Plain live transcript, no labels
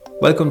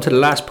Welcome to the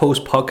Last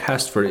Post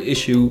podcast for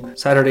issue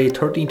Saturday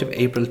 13th of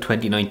April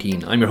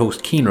 2019. I'm your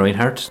host Cian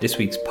Reinhardt. This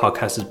week's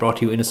podcast is brought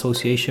to you in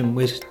association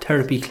with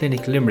Therapy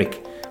Clinic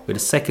Limerick, with a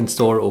second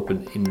store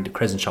open in the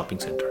Crescent Shopping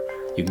Centre.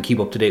 You can keep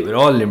up to date with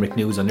all Limerick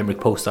news on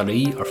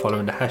limerickpost.ie or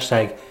following the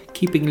hashtag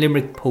Keeping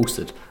Limerick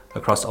Posted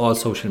across all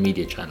social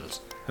media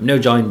channels. I'm now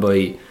joined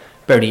by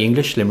Bernie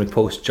English, Limerick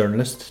Post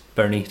journalist.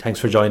 Bernie,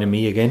 thanks for joining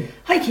me again.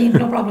 Hi Cian,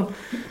 no problem.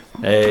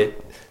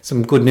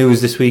 Some good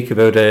news this week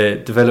about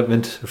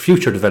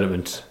future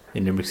development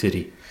in Limerick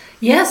City.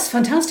 Yes,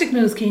 fantastic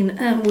news,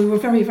 Cian. We were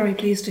very, very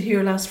pleased to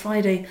hear last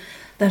Friday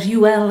that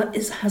UL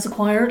has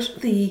acquired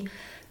the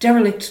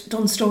derelict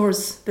Dunnes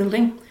Stores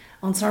building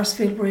on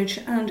Sarsfield Bridge,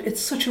 and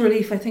it's such a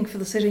relief, I think, for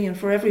the city and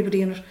for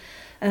everybody in it.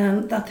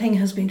 That thing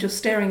has been just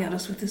staring at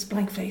us with this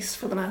blank face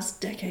for the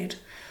last decade.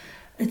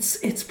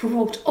 It's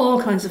provoked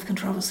all kinds of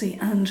controversy,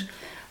 and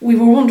we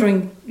were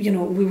wondering,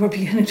 we were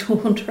beginning to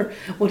wonder,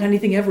 would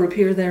anything ever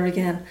appear there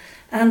again?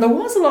 And there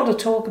was a lot of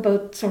talk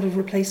about sort of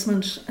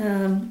replacement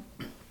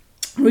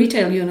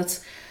retail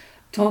units.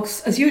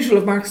 Talks, as usual,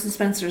 of Marks and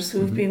Spencer's,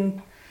 who have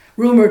been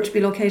rumoured to be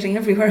locating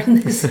everywhere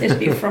in this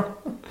city.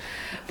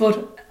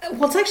 But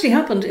what's actually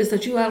happened is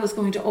that UL is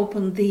going to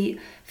open the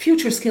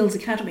Future Skills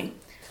Academy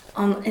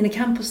in a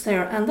campus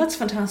there, and that's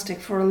fantastic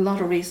for a lot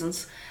of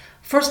reasons.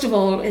 First of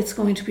all, it's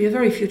going to be a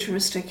very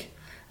futuristic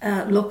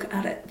look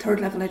at it, third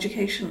level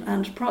education,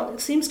 and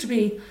it seems to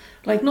be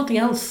like nothing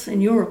else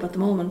in Europe at the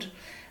moment,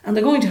 and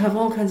they're going to have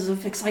all kinds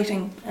of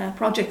exciting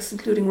projects,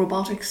 including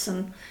robotics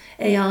and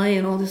AI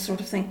and all this sort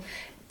of thing.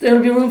 There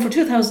will be room for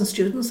 2,000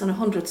 students and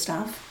 100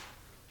 staff,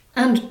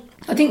 and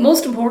I think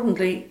most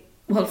importantly,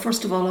 well,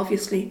 first of all,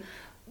 obviously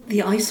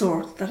the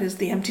eyesore that is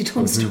the empty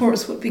Dunnes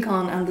Stores will be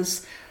gone, and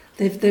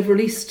they've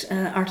released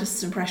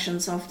artists'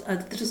 impressions of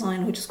the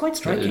design, which is quite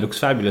striking. It looks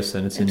fabulous,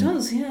 and it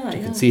does. You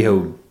can see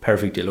how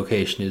perfect the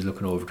location is,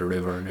 looking over the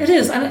river. And it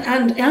is,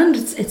 and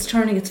it's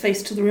turning its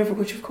face to the river,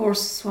 which of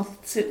course is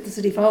what the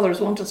city fathers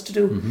want us to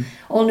do.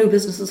 All new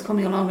businesses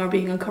coming along are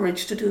being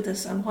encouraged to do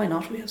this, and why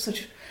not? We have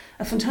such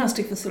a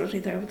fantastic facility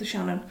there with the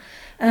Shannon.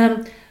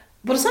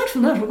 But aside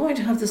from that, we're going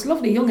to have this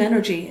lovely young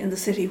energy in the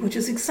city, which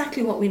is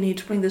exactly what we need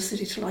to bring this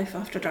city to life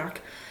after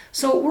dark.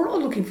 So we're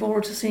all looking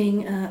forward to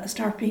seeing a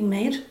start being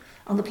made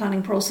on the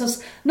planning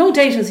process. No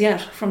date as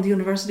yet from the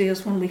university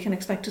as when we can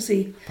expect to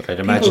see. But I'd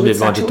imagine they'd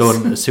want it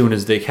done as soon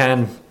as they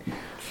can.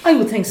 I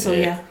would think so,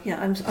 yeah.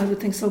 I would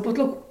think so. But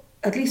look,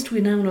 at least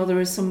we now know there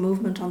is some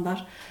movement on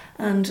that.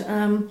 And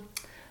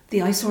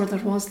the eyesore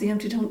that was the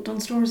empty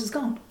Dunnes Stores is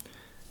gone.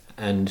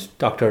 And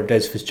Dr.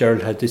 Des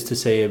Fitzgerald had this to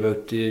say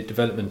about the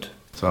development.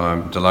 So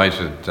I'm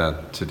delighted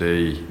that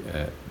today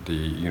the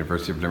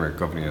University of Limerick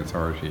Governing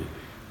Authority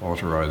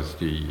authorised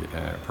the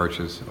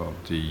purchase of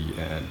the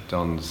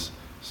Dunnes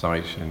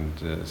site in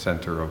the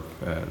centre of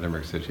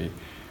Limerick City,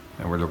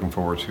 and we're looking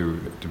forward to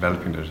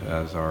developing it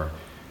as our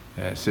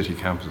city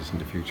campus in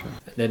the future.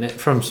 Then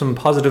from some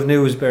positive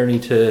news, Bernie,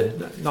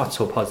 to not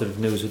so positive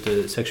news with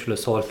the sexual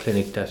assault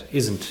clinic that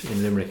isn't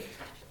in Limerick.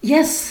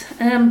 Yes,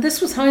 this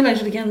was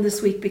highlighted again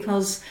this week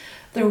because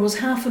there was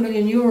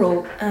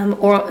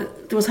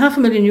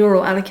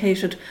 €500,000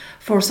 allocated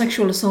for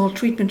sexual assault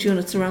treatment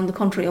units around the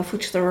country, of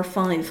which there are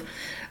 5.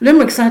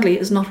 Limerick, sadly,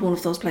 is not one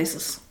of those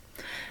places.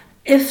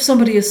 If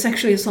somebody is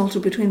sexually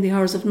assaulted between the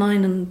hours of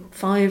 9 and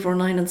 5 or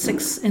 9 and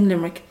 6 in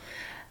Limerick,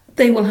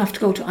 they will have to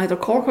go to either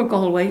Cork or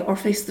Galway or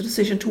face the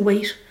decision to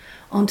wait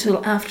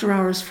until after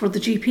hours for the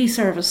GP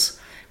service,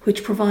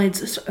 which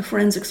provides a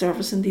forensic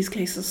service in these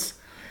cases.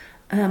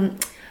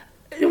 It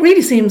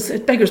really seems,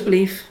 it beggars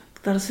belief,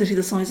 that a city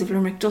the size of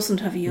Limerick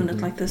doesn't have a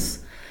unit like this.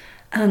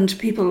 And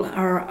people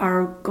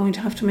are going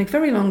to have to make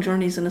very long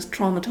journeys in a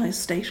traumatised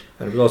state.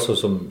 And there was also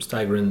some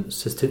staggering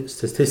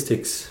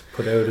statistics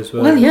put out as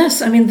well. Well,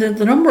 yes. I mean,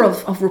 the number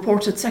of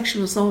reported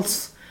sexual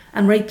assaults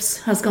and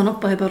rapes has gone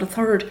up by about a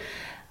third.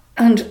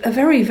 And a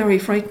very, very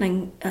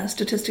frightening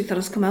statistic that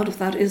has come out of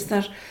that is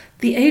that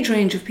the age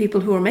range of people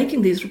who are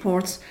making these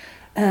reports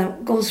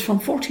goes from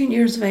 14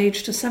 years of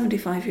age to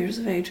 75 years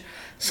of age.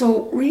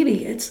 So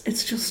really,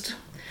 it's just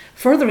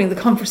furthering the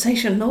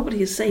conversation.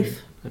 Nobody is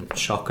safe. And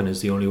shocking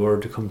is the only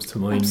word that comes to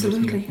mind.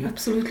 Absolutely.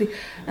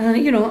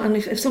 And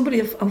if somebody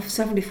of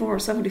 74 or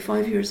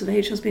 75 years of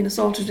age has been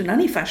assaulted in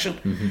any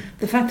fashion,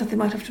 the fact that they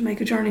might have to make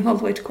a journey all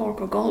the way to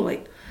Cork or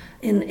Galway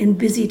in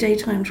busy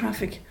daytime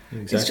traffic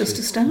is just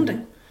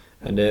astounding.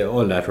 And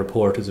all that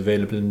report is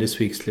available in this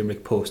week's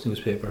Limerick Post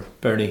newspaper.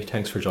 Bernie,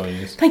 thanks for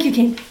joining us. Thank you,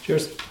 Cian.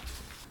 Cheers.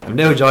 I'm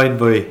now joined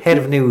by Head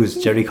of News,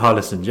 Jerry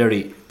Collison.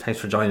 Jerry, thanks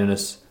for joining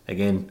us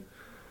again.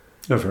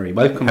 You're very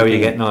welcome. How are you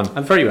getting on?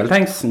 I'm very well,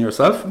 thanks. And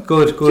yourself?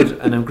 Good.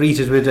 And I'm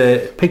greeted with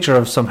a picture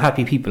of some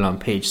happy people on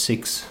page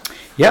 6.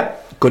 Yeah,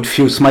 good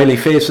few smiley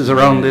faces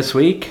around this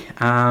week.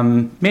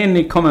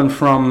 Mainly coming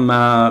from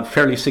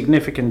fairly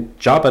significant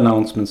job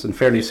announcements and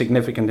fairly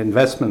significant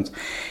investments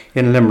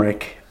in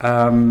Limerick.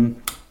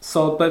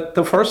 So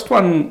the first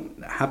one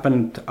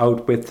happened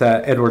out with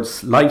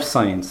Edwards Life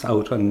Science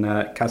out in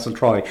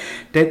Castletroy.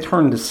 They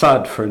turned the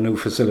sod for a new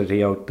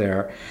facility out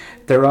there.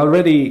 They're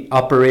already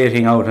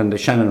operating out in the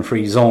Shannon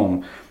Free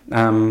Zone,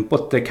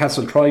 But the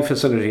Castletroy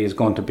facility is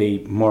going to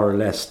be more or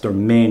less their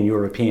main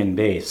European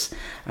base,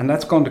 and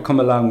that's going to come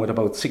along with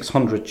about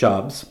 600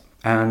 jobs.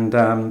 And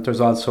there's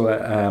also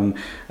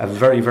a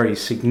very, very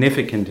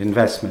significant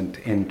investment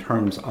in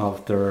terms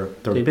of their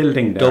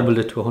building there. Doubled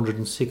it to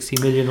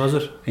 160 million, was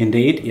it?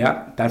 Indeed,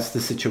 yeah, that's the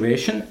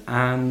situation.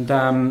 And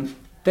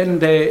then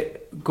the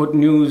good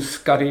news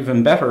got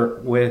even better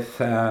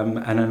with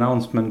an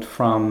announcement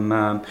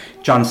from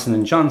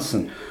Johnson &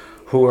 Johnson,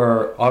 who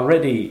are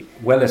already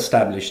well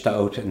established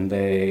out in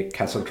the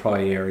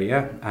Castletroy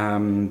area.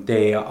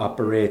 They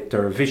operate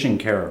their Vision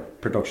Care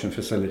production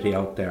facility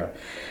out there.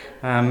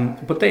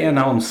 But they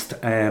announced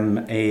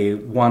a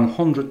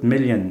 100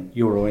 million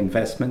euro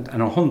investment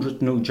and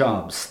 100 new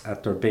jobs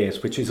at their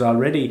base, which is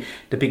already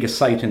the biggest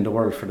site in the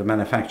world for the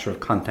manufacture of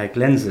contact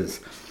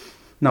lenses.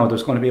 Now,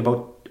 there's going to be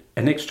about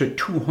an extra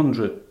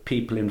 200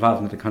 people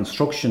involved in the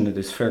construction of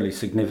this fairly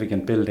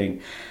significant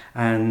building,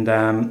 and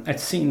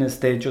it's seen as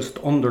they just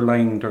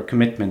underline their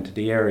commitment to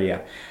the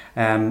area.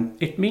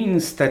 It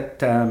means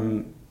that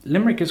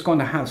Limerick is going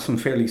to have some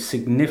fairly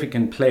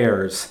significant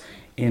players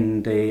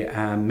in the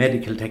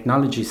medical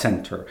technology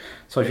centre.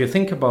 So if you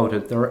think about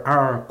it, there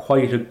are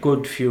quite a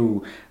good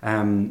few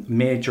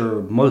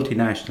major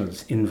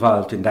multinationals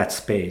involved in that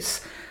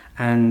space.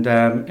 And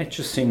it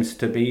just seems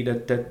to be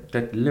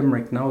that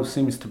Limerick now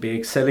seems to be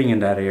excelling in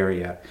that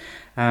area.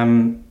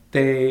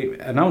 The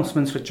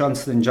announcements with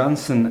Johnson &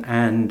 Johnson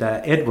and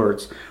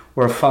Edwards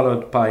were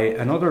followed by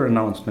another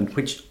announcement,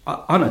 which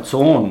on its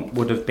own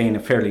would have been a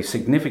fairly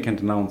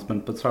significant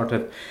announcement, but sort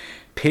of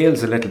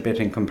pales a little bit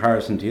in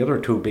comparison to the other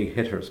two big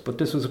hitters. But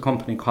this was a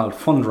company called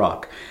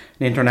Fundrock,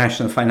 an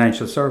international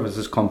financial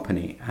services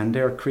company, and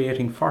they're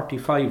creating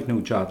 45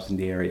 new jobs in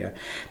the area.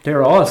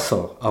 They're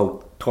also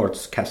out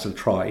towards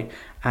Castletroy,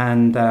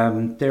 and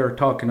they're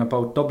talking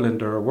about doubling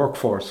their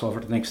workforce over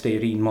the next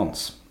 18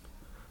 months.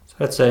 So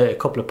that's a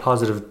couple of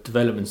positive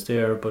developments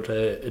there, but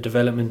a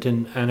development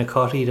in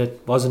Annacotty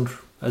that wasn't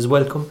as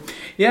welcome.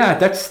 Yeah,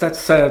 that's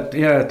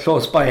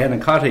close by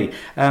Annacotty.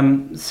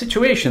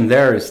 Situation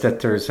there is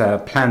that there's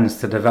plans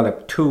to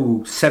develop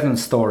 2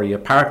 7-storey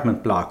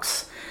apartment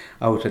blocks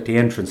out at the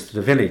entrance to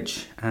the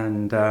village,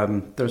 and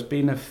there's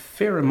been a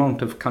fair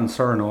amount of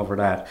concern over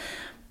that.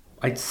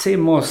 I'd say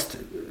most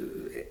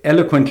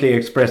eloquently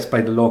expressed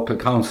by the local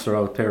councillor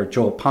out there,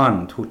 Joe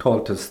Pond, who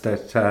told us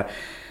that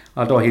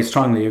although he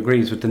strongly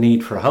agrees with the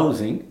need for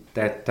housing,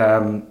 that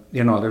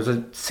there's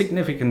a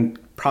significant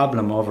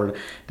problem over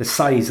the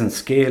size and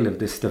scale of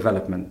this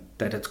development,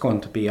 that it's going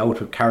to be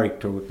out of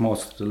character with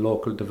most of the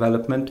local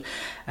development.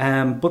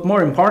 But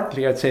more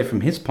importantly, I'd say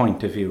from his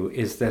point of view,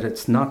 is that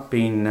it's not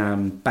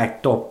been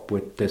backed up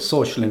with the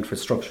social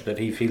infrastructure that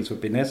he feels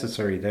would be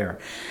necessary there.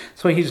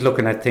 So he's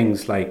looking at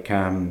things like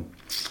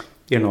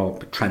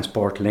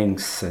transport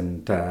links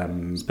and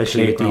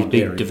especially these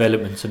big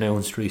developments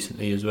announced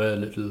recently as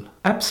well.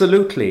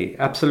 Absolutely,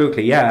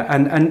 yeah,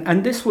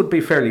 and this would be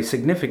fairly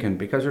significant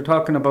because you're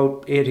talking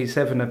about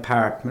 87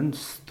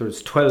 apartments,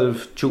 there's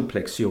 12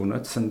 duplex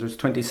units, and there's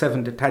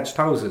 27 detached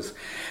houses.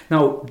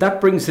 Now that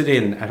brings it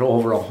in at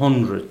over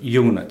 100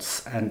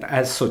 units, and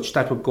as such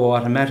that would go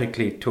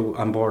automatically to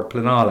An Bord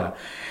Pleanála.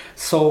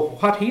 So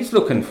what he's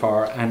looking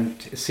for,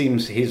 and it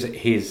seems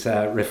he's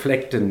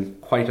reflecting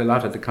quite a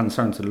lot of the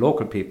concerns of the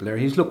local people there,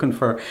 he's looking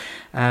for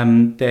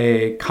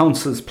the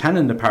council's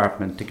planning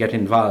department to get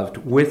involved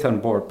with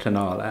An Bord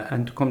Pleanála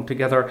and to come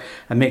together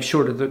and make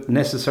sure that the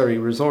necessary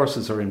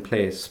resources are in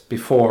place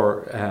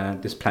before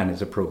this plan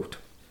is approved.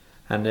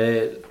 And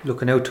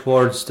looking out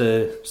towards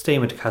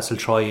staying with the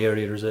Castletroy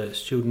area, there's a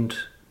student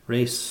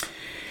race.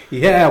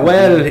 Yeah,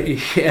 well,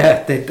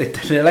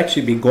 they'll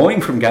actually be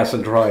going from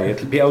Castletroy.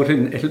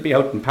 It'll be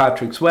out in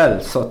Patrick's Well.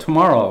 So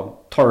tomorrow,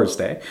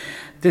 Thursday,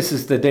 this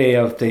is the day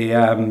of the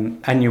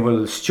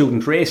annual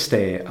student race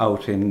day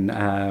out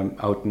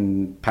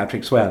in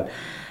Patrick's Well.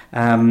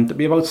 There'll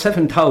be about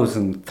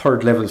 7,000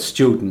 third level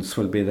students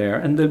will be there,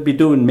 and they'll be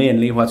doing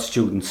mainly what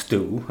students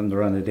do when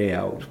they're on a day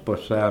out.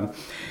 But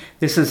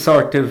this has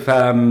sort of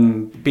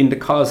been the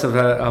cause of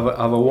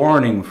a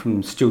warning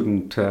from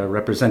student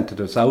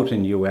representatives out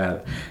in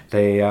UL.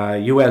 The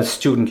UL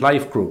Student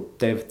Life Group,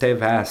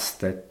 they've asked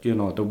that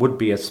there would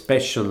be a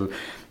special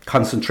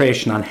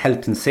concentration on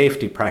health and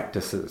safety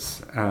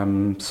practices.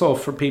 So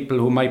for people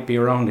who might be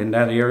around in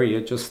that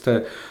area, just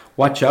to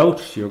watch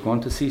out. You're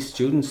going to see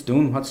students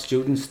doing what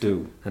students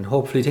do. And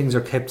hopefully things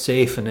are kept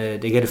safe and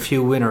they get a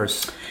few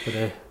winners.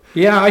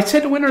 Yeah, I'd say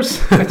the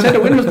winners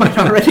might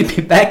already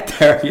be back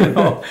there,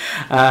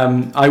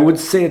 I would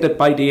say that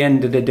by the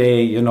end of the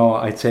day,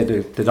 I'd say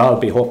that they'd all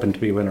be hoping to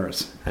be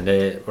winners. And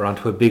we're on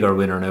to a bigger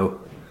winner now,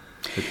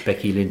 with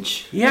Becky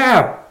Lynch.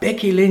 Yeah,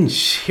 Becky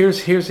Lynch.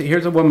 Here's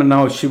a woman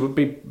now. She would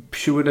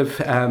have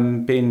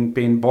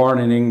been born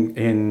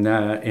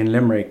in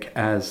Limerick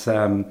as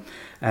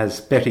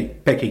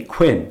Becky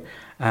Quinn.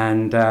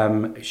 And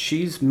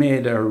she's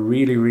made a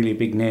really, really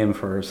big name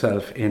for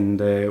herself in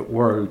the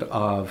world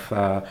of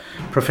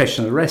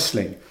professional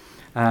wrestling.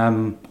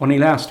 Only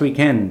last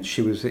weekend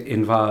she was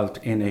involved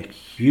in a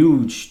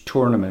huge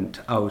tournament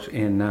out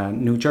in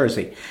New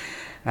Jersey.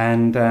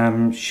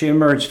 And she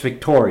emerged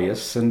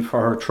victorious, and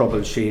for her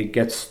trouble she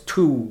gets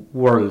 2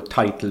 world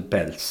title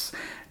belts.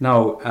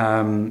 Now,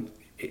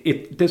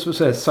 this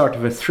was a sort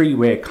of a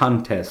 3-way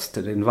contest.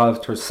 It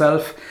involved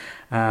herself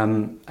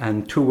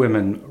and 2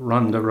 women,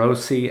 Ronda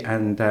Rousey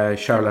and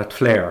Charlotte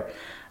Flair.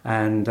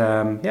 And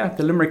the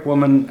Limerick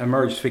woman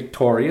emerged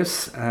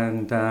victorious,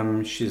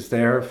 and she's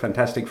there,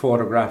 fantastic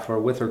photographer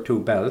with her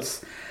 2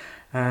 belts.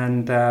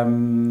 And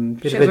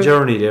bit of a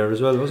journey there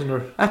as well, wasn't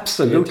there?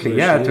 Absolutely,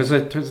 yeah. There's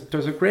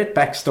a great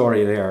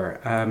backstory there.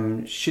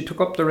 She took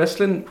up the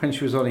wrestling when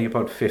she was only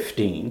about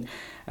 15.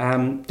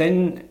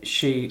 Then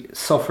she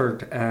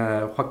suffered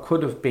what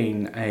could have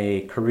been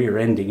a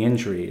career-ending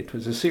injury. It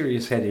was a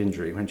serious head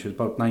injury when she was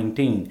about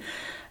 19.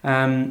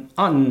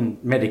 On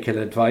medical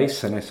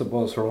advice, and I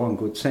suppose her own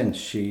good sense,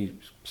 she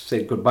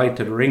said goodbye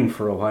to the ring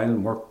for a while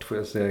and worked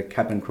as a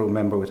cabin crew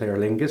member with Aer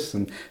Lingus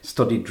and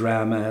studied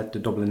drama at the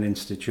Dublin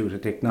Institute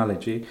of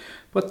Technology.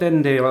 But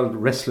then the old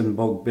wrestling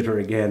bug bit her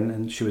again,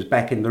 and she was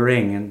back in the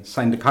ring and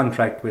signed a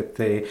contract with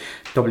the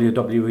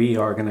WWE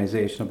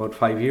organisation about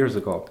 5 years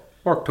ago.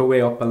 Worked her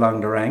way up along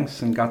the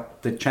ranks and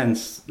got the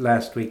chance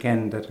last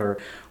weekend at her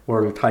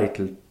world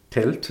title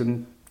tilt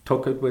and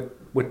took it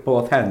with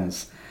both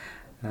hands.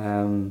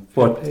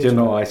 But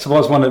I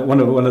suppose one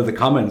of the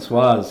comments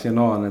was,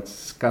 and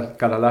it's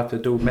got a lot to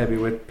do maybe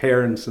with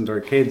parents and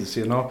their kids.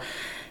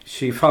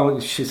 She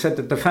said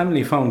that the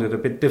family found it a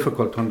bit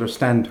difficult to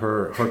understand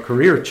her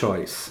career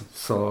choice.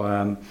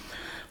 So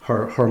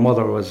her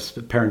mother was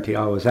apparently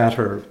always at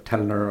her,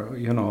 telling her,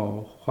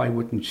 why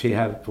wouldn't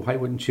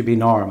she be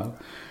normal?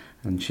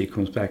 And she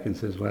comes back and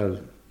says, well,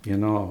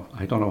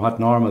 I don't know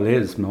what normal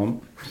is, Mum.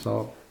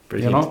 So.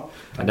 Brilliant.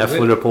 And that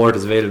full report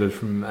is available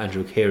from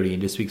Andrew Carey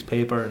in this week's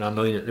paper and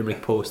online at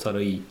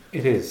limerickpost.ie.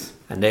 It is.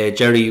 And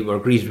Jerry, were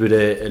greeted with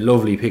a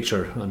lovely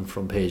picture on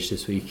front page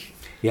this week.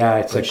 Yeah,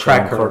 it's a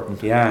cracker. Curtin.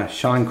 Yeah,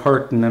 Sean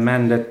Curtin, a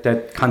man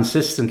that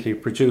consistently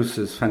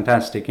produces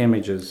fantastic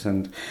images,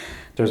 and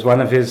there's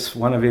one of his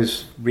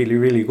really,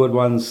 really good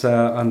ones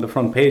on the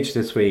front page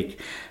this week.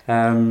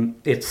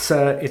 It's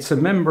a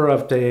member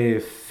of the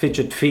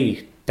Fidget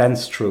Feet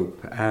dance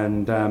troupe,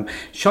 and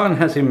Sean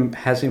has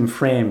him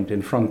framed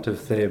in front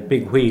of the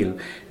big wheel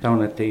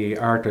down at the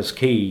Arthur's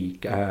Quay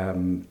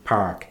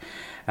park.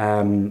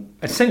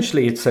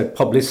 Essentially it's a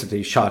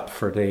publicity shot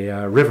for the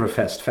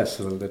Riverfest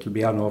festival that will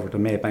be on over the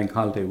Maybank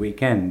holiday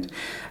weekend,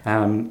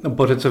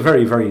 but it's a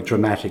very, very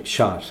dramatic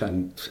shot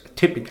and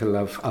typical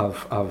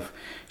of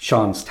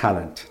Sean's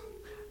talent.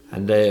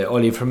 And all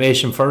the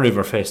information for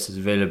Riverfest is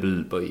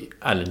available by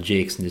Alan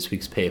Jakes in this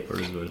week's paper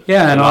as well.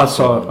 Yeah, and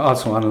also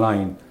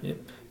online. Yeah.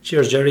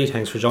 Cheers, Jerry.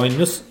 Thanks for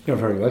joining us. You're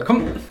very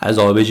welcome. As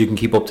always, you can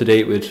keep up to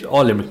date with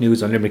all Limerick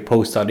news on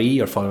limerickpost.ie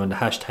or follow on the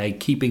hashtag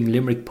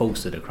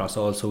 #KeepingLimerickPosted across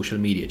all social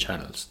media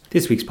channels.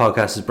 This week's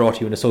podcast is brought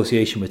to you in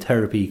association with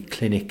Therapy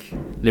Clinic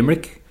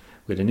Limerick,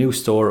 with a new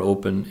store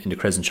open in the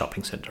Crescent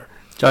Shopping Centre.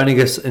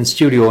 Joining us in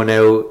studio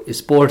now is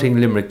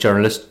Sporting Limerick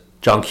journalist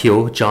John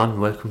Keogh.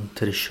 John, welcome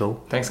to the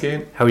show. Thanks,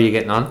 Cian. How are you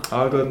getting on?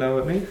 All good now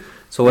with me.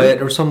 So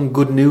there was some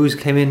good news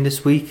came in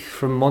this week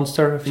from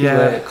Munster, a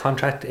few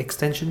contract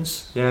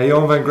extensions. Yeah,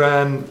 Johan van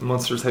Graan,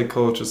 Munster's head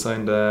coach, has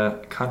signed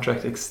a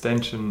contract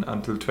extension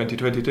until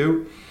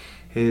 2022.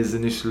 His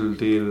initial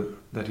deal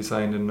that he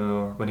signed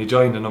when he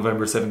joined in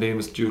November 17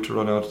 was due to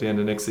run out at the end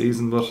of next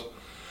season, but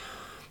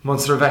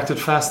Munster have acted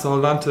fast to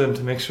hold on to him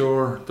to make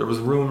sure. There was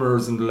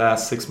rumours in the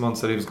last 6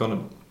 months that he was going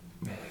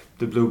to...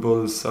 The Blue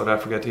Bulls, South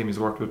Africa team he's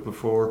worked with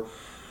before,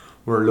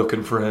 were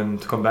looking for him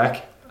to come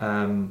back.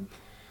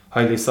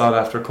 Highly sought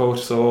after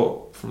coach,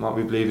 so from what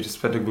we believe he just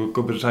spent a good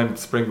bit of time with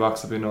the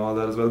Springboks, if you know all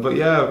that as well. But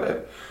yeah,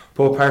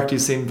 both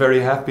parties seem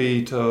very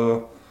happy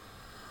to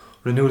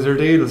renew their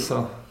deals,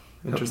 so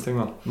interesting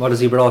one. What has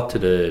he brought to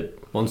the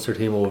Munster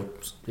team over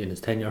in his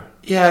tenure?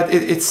 Yeah,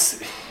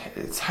 it's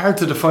hard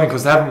to define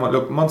because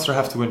Munster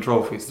have to win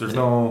trophies. There's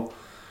no...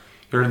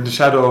 You're in the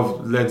shadow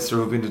of Leinster,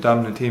 who've been the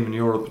dominant team in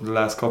Europe in the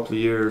last couple of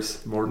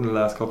years, more than the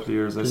last couple of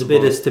years. There's a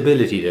bit of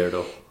stability there,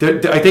 though.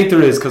 I think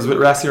there is, because with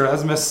Rassie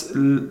Erasmus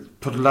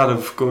put a lot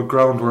of good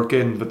groundwork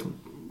in, but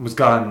was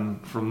gone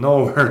from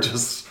nowhere,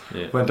 just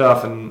went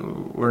off,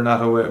 and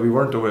we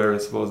weren't aware, I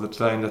suppose, at the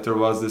time that there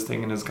was this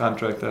thing in his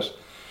contract that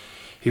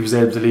he was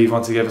able to leave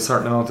once he gave a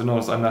certain amount of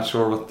notice. I'm not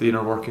sure what the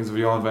inner workings of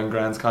Johan van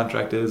Graan's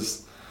contract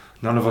is.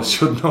 None of us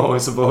should know, I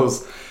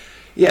suppose.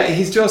 Yeah,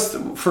 he's just,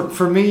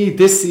 for me,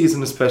 this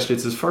season especially,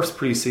 it's his first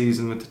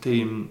pre-season with the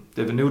team.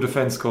 They have a new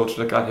defence coach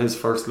that got his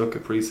first look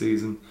at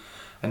pre-season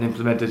and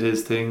implemented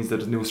his things.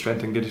 There's a new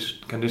strength and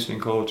conditioning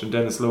coach, and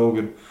Dennis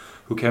Logan,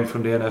 who came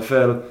from the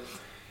NFL.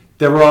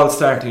 They were all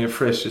starting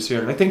afresh this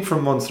year. And I think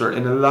for Munster,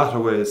 in a lot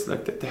of ways,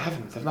 like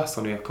they've lost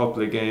only a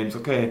couple of games.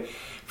 Okay,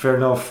 fair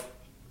enough.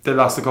 They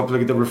lost a couple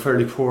they were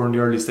fairly poor in the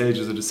early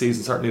stages of the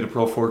season, certainly the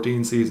Pro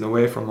 14 season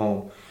away from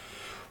home.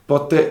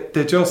 But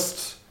they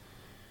just...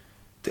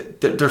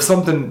 There's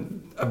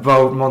something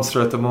about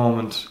Munster at the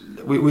moment.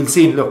 We'll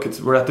see. Look,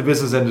 we're at the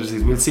business end of the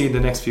season. We'll see in the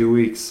next few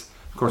weeks.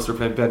 Of course, they're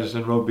playing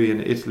Benetton Rugby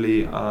in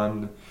Italy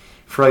on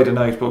Friday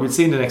night. But we'll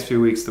see in the next few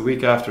weeks. The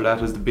week after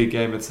that is the big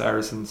game at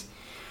Saracens.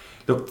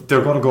 look,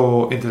 they're going to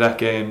go into that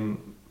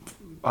game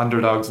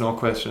underdogs, no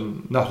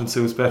question. Nothing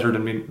suits better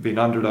than being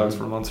underdogs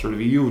for Munster. It'll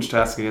be a huge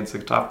task against a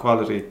top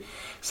quality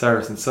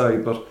Saracen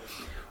side. But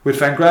with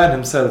Van Graan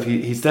himself,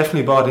 he's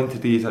definitely bought into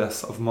the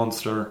ethos of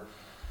Munster.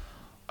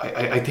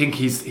 I think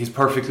he's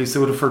perfectly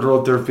suited for the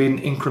road. There have been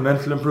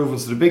incremental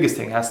improvements. The biggest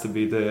thing has to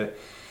be the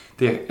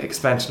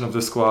expansion of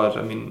the squad.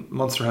 I mean,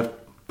 Munster have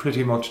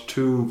pretty much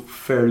 2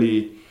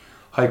 fairly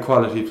high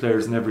quality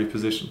players in every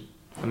position.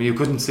 I mean, you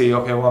couldn't say,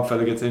 okay, one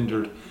fella gets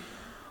injured.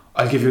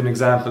 I'll give you an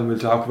example, and we'll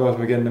talk about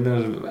him again in a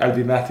minute.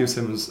 Albie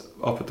Matthewson was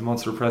up at the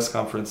Munster press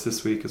conference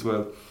this week as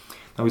well.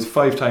 Now, he's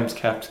 5 times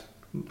capped,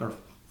 or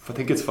I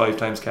think it's 5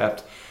 times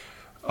capped,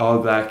 all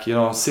black,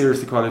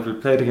 seriously quality.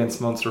 Played against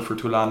Munster for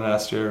Toulon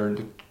last year in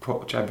the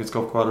Champions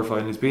Cup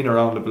quarter-final. He's been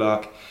around the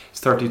block.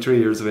 He's 33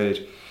 years of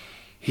age.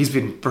 He's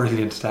been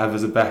brilliant to have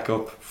as a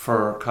backup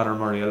for Conor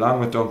Murray, along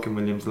with Duncan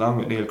Williams, along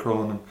with Neil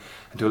Cronin,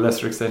 and to a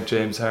lesser extent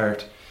James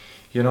Hart.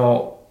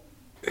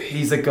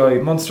 He's a guy,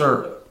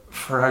 Munster,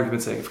 for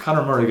argument's sake, if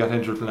Conor Murray got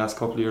injured in the last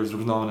couple of years, there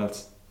was no one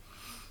else.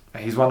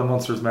 He's one of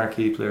Munster's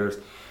marquee players.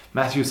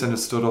 Matthewson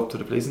has stood up to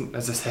the plate.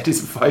 As I said,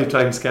 he's a 5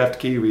 times capped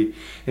Kiwi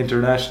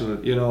international,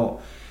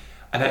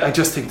 and I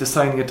just think the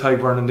signing of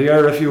Tyburn and the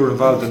RFU were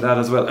involved in that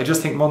as well. I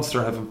just think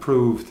Munster have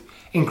improved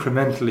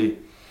incrementally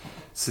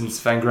since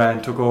Van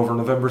Graan took over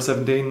November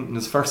 17. In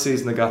his first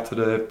season, they got to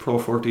the Pro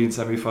 14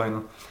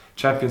 semi-final,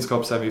 Champions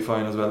Cup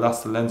semi-final as well,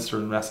 lost to Leinster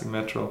and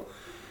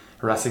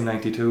Racing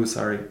 92,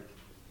 sorry.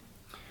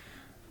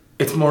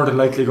 It's more than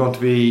likely going to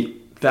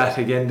be that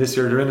again this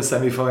year. They're in a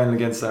semi-final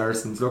against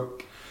Saracens.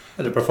 Look,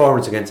 and the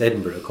performance against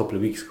Edinburgh a couple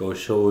of weeks ago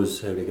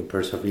shows how they can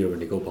persevere when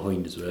they go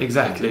behind as well.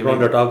 Exactly. They were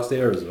underdogs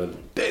there as well.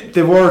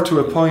 They were to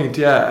a point,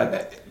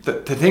 yeah.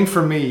 The thing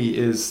for me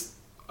is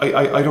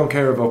I don't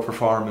care about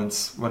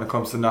performance when it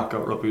comes to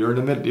knockout rugby. You're in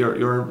the middle.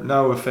 You're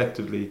now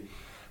effectively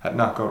at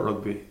knockout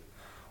rugby.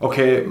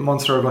 Okay,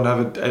 Munster are going to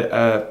have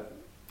a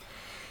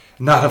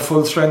not a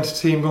full strength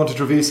team going to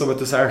Treviso with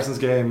the Saracens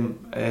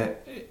game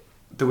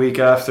the week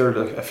after.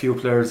 A few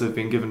players have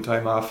been given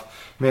time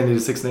off, mainly the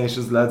Six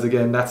Nations lads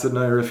again. That's an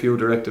RFU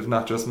directive,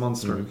 not just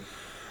Munster.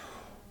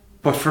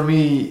 But for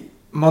me,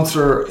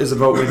 Munster is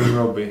about winning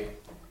rugby.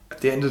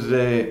 At the end of the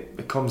day,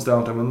 it comes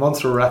down to when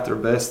Munster were at their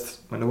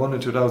best, when they won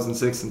in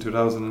 2006 and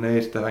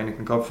 2008 the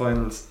Heineken Cup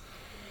finals,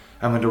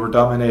 and when they were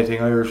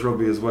dominating Irish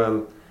rugby as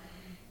well.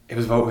 It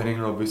was about winning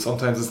rugby.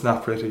 Sometimes it's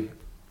not pretty,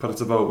 but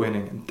it's about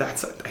winning, and I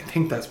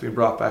think that's been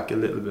brought back a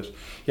little bit.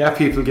 Yeah,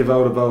 people give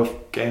out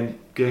about game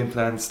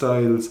plan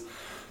styles.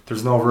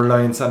 There's no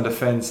reliance on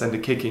defence and the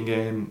kicking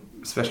game,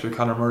 especially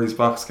Conor Murray's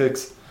box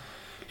kicks.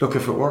 Look,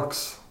 if it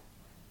works.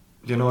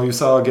 You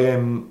saw a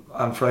game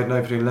on Friday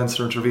night between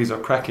Leinster and Treviso,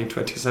 cracking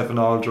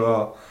 27-all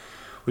draw,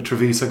 with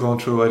Treviso going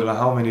through I don't know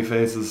how many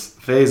phases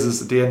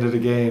at the end of the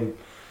game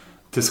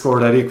to score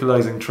that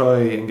equalising try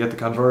and get the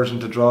conversion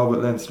to draw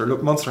with Leinster.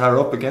 Look, Munster are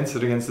up against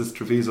this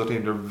Treviso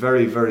team. They're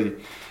very, very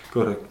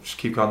good. I just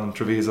keep calling them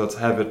Treviso. It's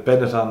habit.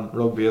 Benetton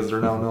rugby, as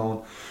they're now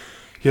known.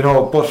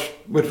 But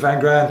with Van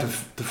Graan to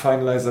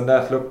finalise on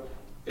that, look,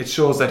 it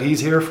shows that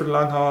he's here for the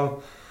long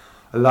haul.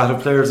 A lot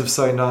of players have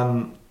signed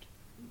on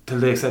till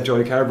the extent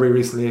Joey Carberry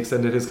recently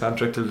extended his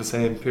contract till the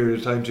same period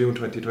of time, June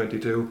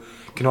 2022.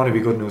 Can only be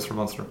good news for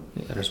Munster.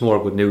 Yeah, there's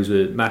more good news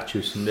with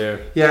Matthewson there.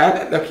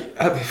 Yeah, look,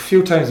 a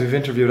few times we've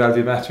interviewed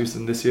Albie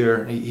Matthewson this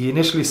year. He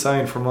initially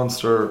signed for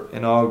Munster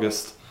in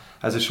August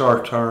as a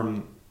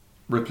short-term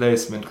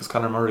replacement because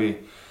Conor Murray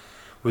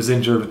was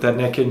injured with that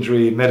neck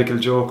injury, medical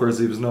joker as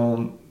he was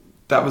known.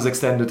 That was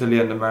extended till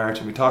the end of March,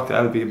 and we talked to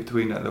Albie in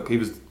between that. Look,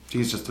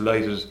 he's just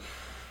delighted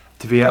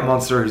to be at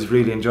Munster. He's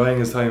really enjoying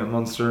his time at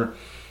Munster.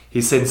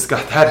 He's since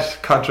got that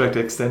contract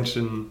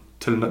extension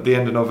till the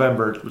end of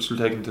November, which will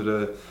take him to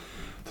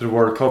the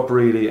World Cup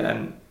really,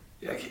 and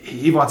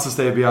he wants to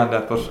stay beyond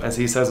that. But as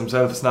he says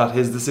himself, it's not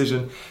his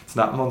decision. It's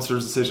not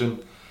Munster's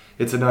decision.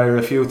 It's an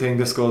RFU thing.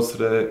 This goes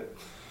to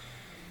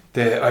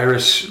the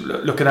Irish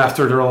looking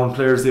after their own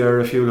players. The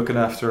RFU looking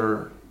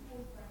after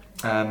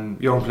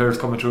young players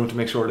coming through to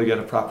make sure they get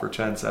a proper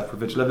chance at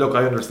provincial level. Look,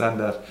 I understand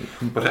that,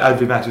 but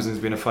Albie Matthewson has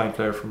been a fine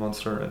player for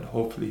Munster, and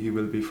hopefully he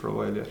will be for a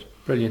while yet.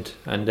 Brilliant.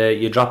 And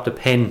you dropped a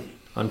pen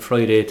on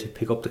Friday to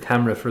pick up the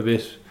camera for a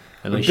bit.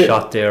 A nice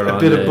shot there on a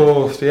bit of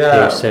both,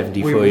 yeah.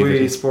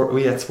 75.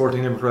 We had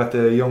Sporting Limerick at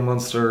the Young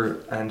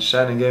Munster and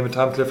Shannon game at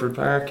Tom Clifford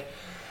Park.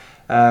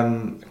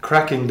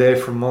 Cracking day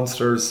from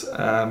Munsters.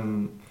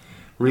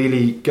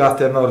 Really got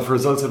them out of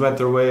results that went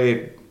their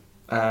way.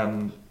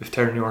 If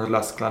Terranure had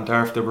lost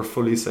Clontarf, they were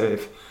fully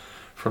safe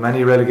from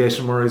any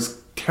relegation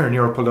worries.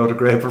 Terranure pulled out a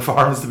great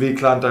performance to beat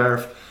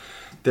Clontarf.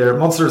 Their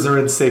Munsters are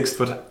in 6th,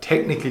 but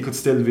technically could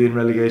still be in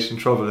relegation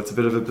trouble. It's a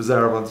bit of a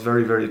bizarre one. It's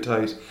very, very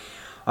tight.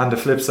 On the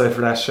flip side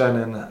for that,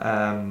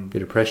 Shannon,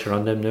 bit of pressure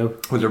on them now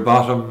with their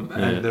bottom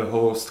and the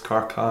host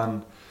Cork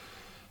Con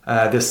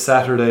this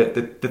Saturday.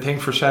 The thing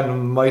for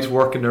Shannon might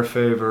work in their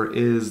favour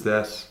is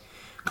that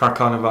Cork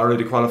Con have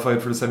already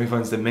qualified for the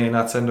semi-finals. They may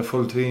not send a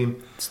full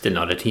team. It's still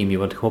not a team you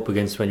want to come up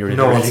against when you're in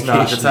relegation.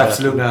 No, it's not. It's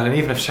absolutely not. And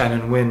even if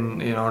Shannon win,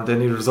 they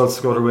need results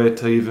to go their way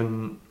to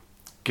even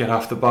get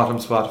off the bottom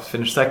spot.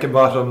 Finish second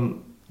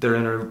bottom, they're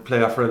in a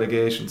playoff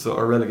relegation,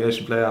 or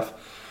relegation playoff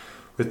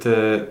with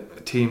the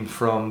team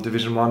from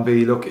Division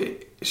 1B. Look,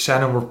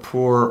 Shannon were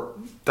poor.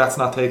 That's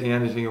not taking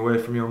anything away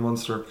from your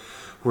Munster.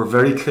 Were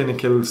very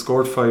clinical,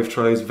 scored 5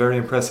 tries, very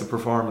impressive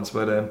performance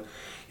by them.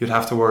 You'd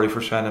have to worry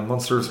for Shannon.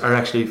 Munsters are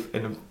actually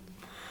in a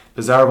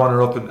bizarre one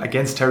or up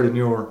against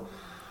Terry-Muir.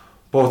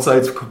 Both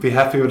sides could be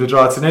happy with a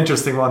draw. It's an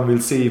interesting one, we'll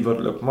see, but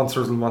look,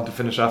 Munsters will want to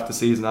finish off the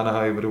season on a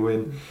high with a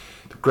win.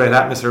 Great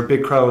atmosphere,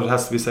 big crowd, it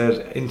has to be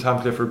said, in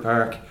Tom Clifford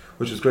Park,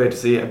 which was great to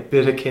see. A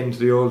bit akin to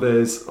the old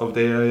days of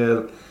the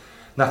AIL.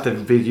 Not the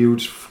big,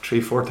 huge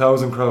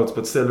 3,000-4,000 crowds,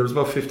 but still there was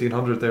about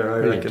 1,500 there, I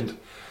reckoned.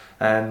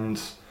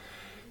 And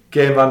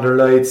game under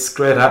lights,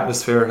 great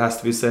atmosphere, it has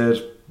to be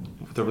said.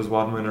 There was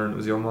one winner and it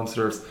was Young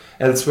Munsters.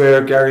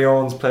 Elsewhere, Gary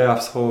Owen's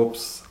playoff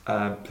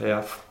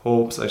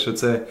hopes, I should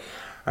say,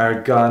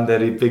 are gone. They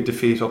had a big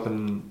defeat up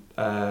in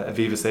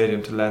Aviva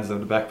Stadium to Lansdowne,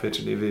 the back pitch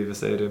in the Aviva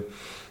Stadium.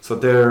 So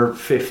they're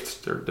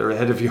 5th. They're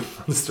ahead of Young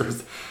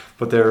Munsters,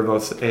 but they're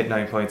about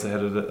 8-9 points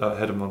ahead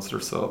of Munster.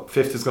 So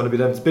 5th is going to be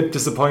them. It's a bit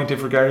disappointing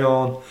for Gary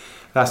Owen.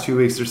 Last few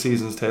weeks their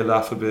season's tailed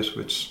off a bit,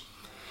 which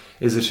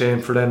is a shame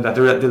for them. That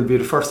they'll be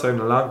the first time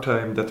in a long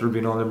time that there'll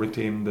be no Limerick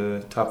team in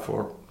the top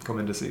 4 come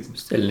into the season.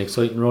 Still an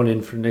exciting run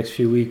in for the next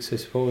few weeks, I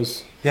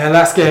suppose. Yeah,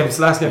 last game of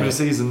the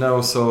season now,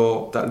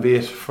 so that'll be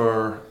it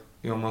for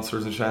Young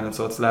Munsters and Shannon.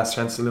 So it's the last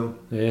chance to loom.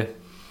 Yeah,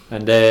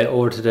 and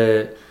over to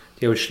the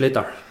old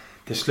Schlitter.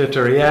 The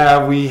Schlitter,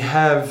 yeah, we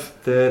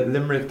have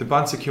the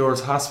Bon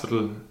Secours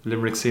Hospital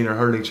Limerick Senior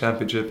Hurling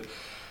Championship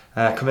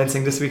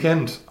commencing this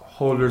weekend.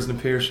 Holders in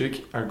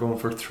Piershick are going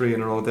for 3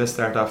 in a row. They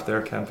start off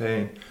their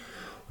campaign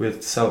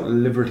with South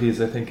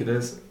Liberties, I think it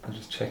is. I'll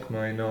just check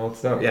my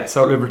notes now. Yeah,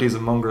 South Liberties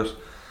and Mungret.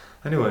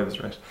 Anyway, I was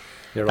right.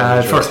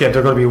 First game,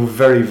 they're going to be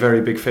very,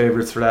 very big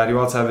favourites for that. You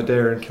also have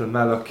Adair and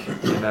Kilmallock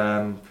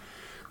in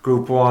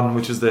Group 1,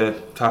 which is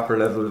the topper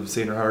level of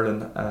senior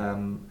hurling.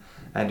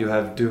 And you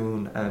have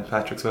Doon and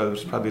Patrickswell,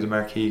 which is probably the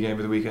marquee game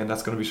of the weekend.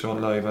 That's going to be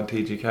shown live on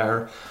TG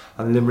Cahir.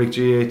 On Limerick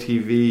GA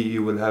TV,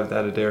 you will have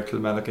that Adair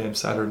Kilmallock game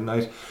Saturday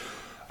night.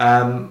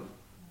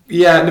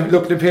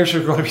 Look, the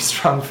Piershick are going to be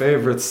strong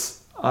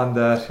favourites on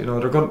that. You know,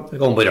 they're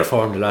going by their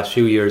form the last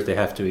few years. They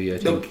have to be, I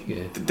think.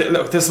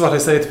 Look, this is what I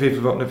say to people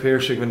about Na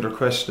Piershick when they're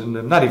questioning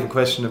them, not even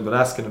questioning, but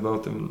asking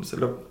about them. So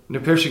look, Na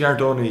Piershick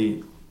aren't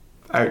only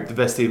the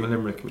best team in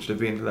Limerick, which they've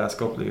been the last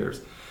couple of years.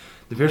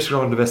 The Piershick are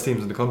one of the best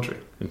teams in the country,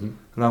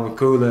 along with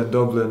Coola and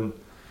Dublin,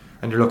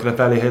 and you're looking at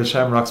Ballyhale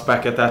Shamrocks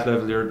back at that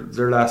level.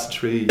 Their last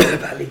 3.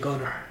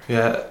 Ballygunner.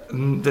 Yeah,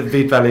 they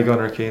beat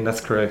Ballygunner, Keane.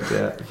 That's correct.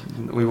 Yeah,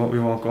 we won't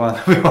go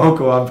on. We won't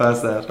go on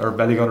past that. Or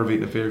Ballygunner beat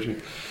the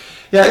Piershick.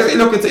 Yeah,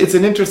 look, it's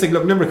an interesting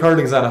look. Limerick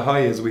hurling's on a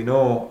high, as we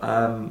know.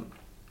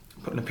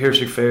 But the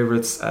Piershick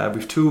favourites.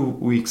 We've 2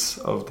 weeks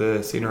of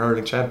the Senior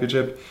Hurling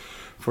Championship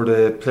for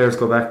the players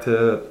go back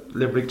to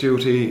Limerick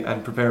duty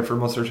and prepare for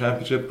Munster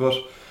Championship. But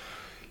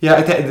yeah,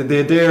 I think the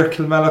Adair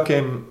Kilmallock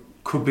game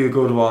could be a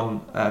good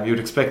one. You'd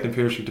expect the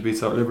Piershick to beat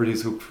South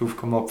Liberties, who've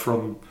come up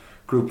from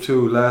Group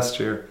 2 last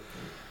year.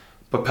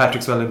 But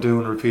Patrickswell and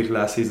Doon repeated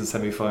last season's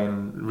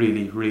semi-final.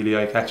 Really, really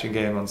eye-catching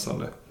game on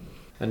Sunday.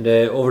 And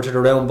over to the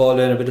round ball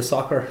then, a bit of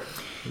soccer.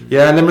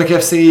 Yeah, Limerick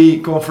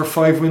FC going for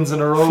 5 wins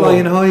in a row.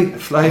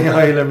 Flying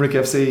high, Limerick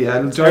FC.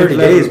 Early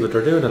days, but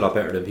they're doing a lot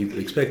better than people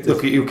expected.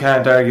 Look, you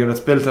can't argue, and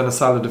it's built on a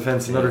solid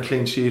defence. Another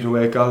clean sheet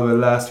away at Galway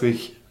last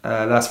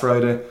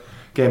Friday.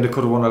 Game they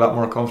could have won a lot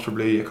more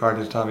comfortably,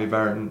 according to Tommy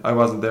Barton. I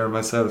wasn't there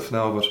myself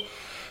now, but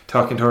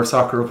talking to our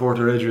soccer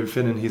reporter Adrian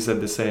Finnan, he said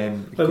the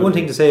same. Well, one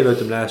thing to say about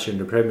them last year in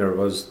the Premier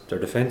was their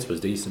defence was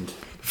decent.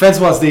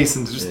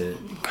 Just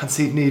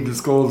concede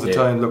needless goals at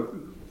time. Look,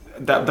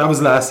 that was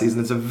last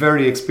season. It's a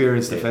very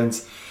experienced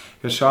defence.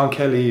 You have Sean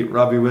Kelly,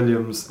 Robbie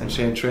Williams and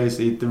Shane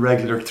Tracy, the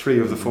regular 3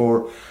 of the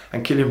 4,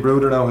 and Killian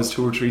Bruder now has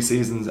 2 or 3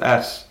 seasons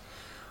at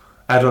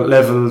adult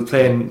level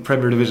playing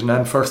Premier Division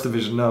and First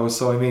Division now.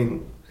 So I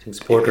mean, I think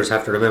supporters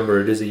have to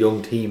remember it is a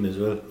young team as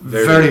well.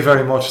 Very,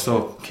 very much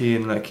so,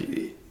 Cian. Like,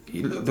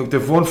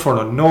 they've won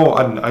for no,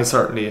 and I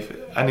certainly, if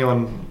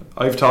anyone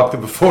I've talked to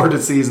before the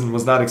season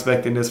was not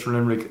expecting this from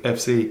Limerick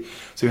FC.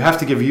 So you have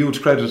to give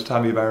huge credit to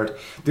Tommy Barrett.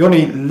 The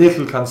only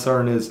little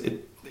concern is,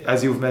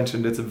 as you've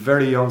mentioned, it's a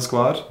very young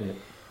squad. Yeah.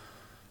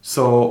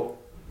 So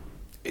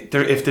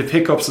if they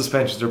pick up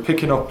suspensions, they're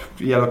picking up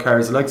yellow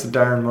cards. The likes of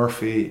Darren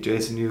Murphy,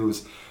 Jason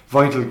Hughes,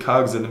 vital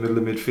cogs in the middle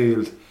of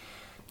midfield.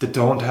 They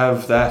don't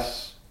have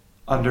that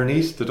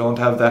underneath. They don't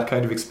have that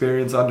kind of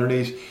experience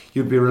underneath.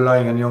 You'd be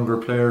relying on younger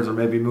players or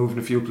maybe moving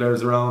a few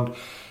players around.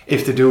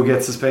 If they do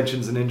get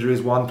suspensions and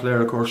injuries, one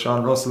player, of course,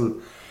 Sean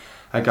Russell,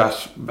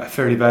 got a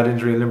fairly bad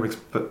injury in Limerick's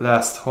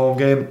last home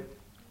game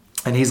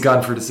and he's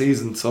gone for the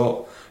season.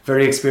 So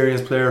very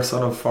experienced player,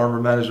 son of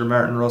former manager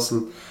Martin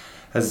Russell,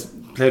 has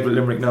played with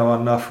Limerick now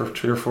on and off for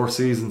 3 or 4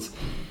 seasons.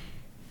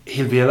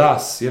 He'll be a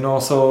loss,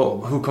 so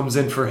who comes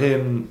in for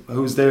him,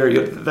 who's there?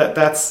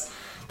 That's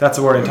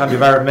a worry. And Tommy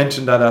Barrett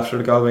mentioned that after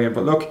the Galway game.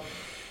 But look,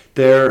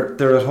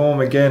 they're at home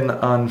again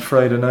on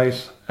Friday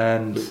night,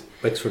 and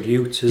Wexford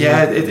Youths,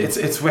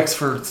 it's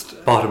Wexford's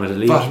bottom of the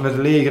league. Bottom of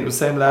the league, and it was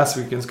the same last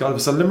week against Galway.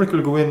 So Limerick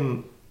will go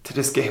in to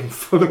this game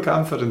full of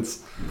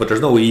confidence. But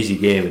there's no easy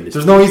game in this.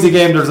 There's no easy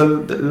game. There's a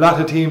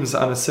lot of teams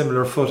on a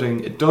similar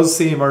footing. It does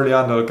seem early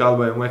on that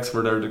Galway and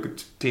Wexford are the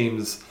good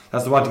teams.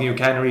 That's the one thing you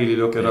can really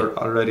look at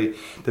already.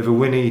 They have a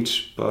win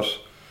each, but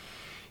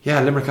yeah,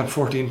 Limerick on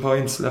 14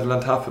 points, level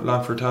on top at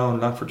Longford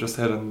Town. Longford just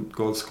had on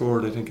goals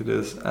scored, I think it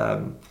is.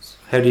 How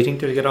do you think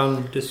they'll get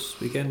on this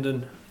weekend?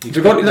 And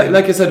they're going,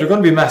 like I said, they're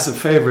going to be massive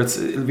favourites.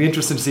 It'll be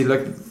interesting to see.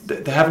 Like,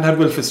 they haven't had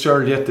Will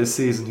Fitzgerald yet this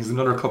season. He's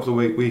another couple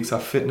of weeks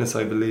off fitness,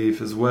 I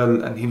believe, as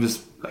well. And he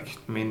was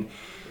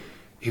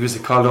he was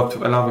called up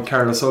along with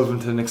Carl O'Sullivan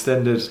to an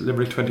extended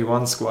Limerick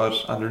 21 squad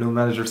under new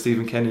manager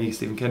Stephen Kenny.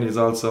 Stephen Kenny has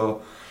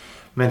also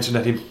mentioned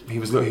that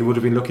he would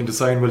have been looking to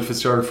sign Will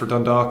Fitzgerald for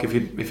Dundalk if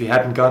he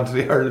hadn't gone to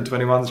the Ireland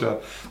 21s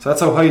job. So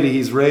that's how highly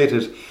he's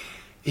rated.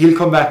 He'll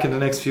come back in the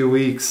next few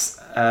weeks.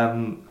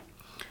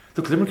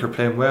 Look, Limerick are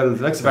playing well.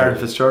 The likes of Aaron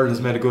Fitzgerald has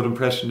made a good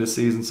impression this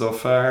season so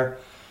far.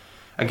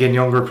 Again,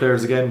 younger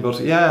players again, but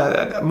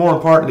yeah, more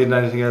importantly than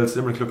anything else,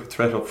 Limerick look a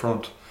threat up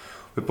front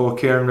with both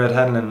Kieran Red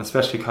Hanlon and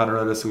especially Conor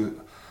Ellis,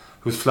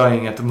 who's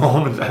flying at the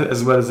moment,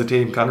 as well as the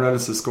team. Conor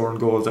Ellis is scoring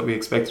goals that we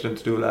expected him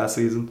to do last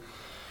season.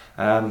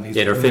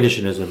 Their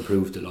finishing has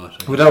improved a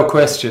lot. Without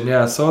question,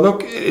 yeah. So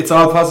look, it's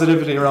all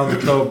positivity around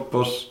the club,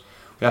 but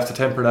we have to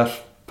temper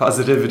that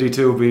positivity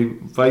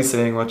too by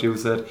saying what you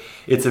said.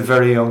 It's a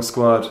very young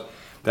squad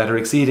that are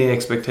exceeding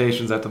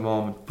expectations at the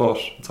moment, but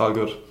it's all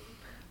good.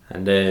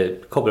 And a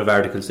couple of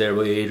articles there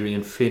by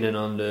Adrian Finnan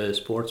on the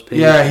sports page.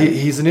 Yeah,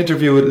 he's an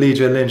interview with Lee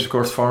J Lynch, of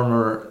course,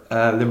 former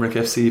Limerick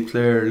FC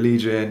player Lee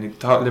J,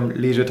 and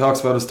Lee J talks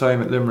about his time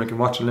at Limerick and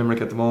watching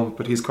Limerick at the moment,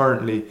 but he's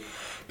currently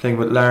playing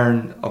with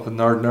Larne up in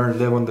Northern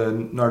Ireland. They won the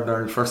Northern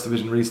Ireland First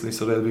Division recently,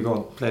 so they'll be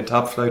playing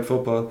top flight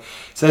football.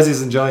 He says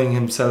he's enjoying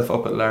himself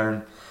up at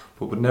Larne,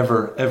 but would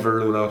never ever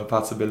rule out a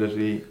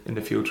possibility in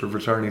the future of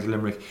returning to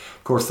Limerick.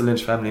 Of course, the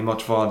Lynch family,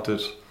 much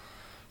vaunted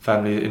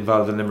family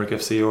involved in Limerick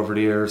FC over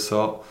the years.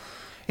 So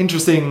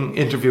interesting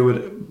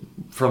interview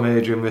from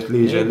Adrian with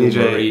Lee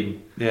J.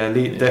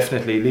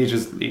 Definitely.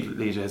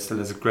 Lee J still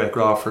has a great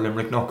graph for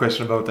Limerick, no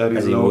question about that.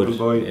 He's a local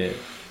boy. Yeah.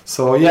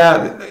 So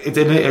yeah, it's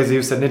as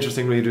you said, an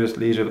interesting read with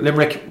Lee J.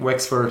 Limerick,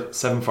 Wexford,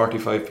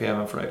 7:45 p.m.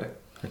 on Friday.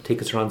 And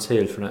tickets are on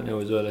sale for that now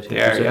as well. I think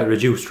it's a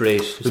reduced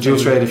rate.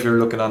 Reduced rate if you're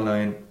looking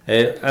online.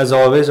 As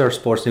always, our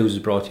sports news is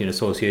brought to you in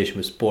association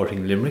with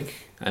Sporting Limerick,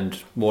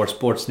 and more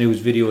sports news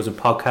videos and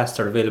podcasts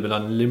are available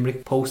on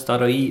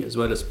limerickpost.ie as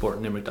well as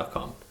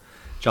sportinglimerick.com.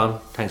 John,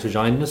 thanks for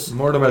joining us.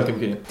 More than welcome,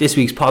 Keane. This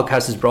week's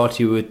podcast is brought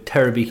to you with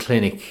Therapy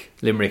Clinic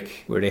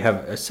Limerick, where they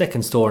have a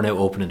second store now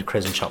open in the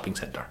Crescent Shopping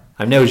Centre.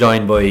 I'm now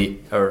joined by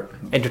our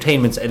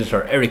entertainments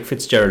editor, Eric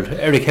Fitzgerald.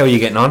 Eric, how are you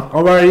getting on?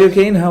 How are you,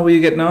 Keane? How are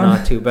you getting on?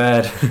 Not too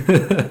bad.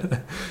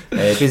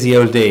 Busy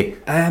old day.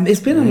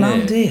 It's been a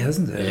long day,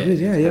 hasn't it?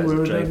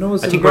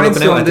 I think we're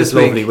looking out at this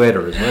lovely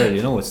weather as well.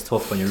 You know, it's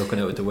tough when you're looking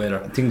out at the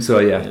weather. I think so,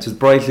 yeah. It's just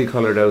brightly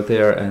coloured out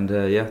there, and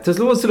there's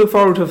loads to look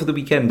forward to for the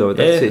weekend, though.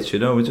 That's it, you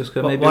know. We're just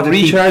going to maybe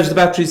recharge the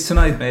batteries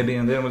tonight, maybe,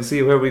 and then we'll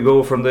see where we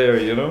go from there,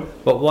 you know.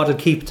 But what will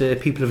keep the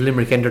people of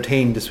Limerick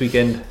entertained this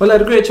weekend? Well, I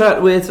had a great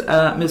chat with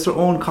Mr.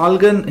 Owen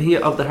Colgan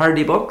here of the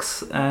Hardy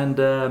Bucks,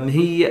 and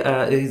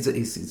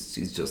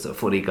he's just a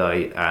funny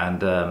guy,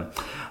 and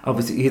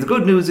obviously the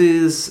good news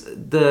is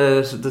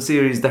the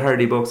series, the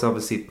Hardy Bucks,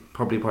 obviously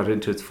probably put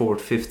into its 4th,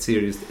 5th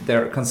series.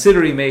 They're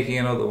considering making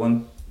another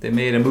one. They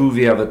made a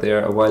movie of it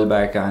there a while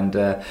back, and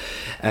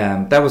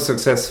that was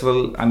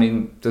successful. I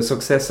mean, the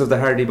success of the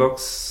Hardy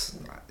Bucks,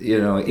 you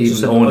know, it's even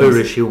just an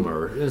Irish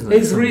humour, isn't it?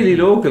 It's really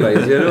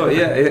localised, you know.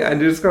 Yeah,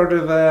 and it's sort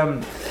of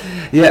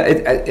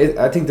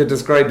I think they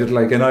described it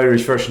like an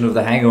Irish version of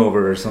The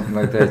Hangover or something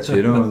like that,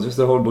 you know. Just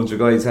a whole bunch of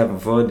guys having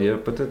fun, yeah.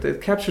 But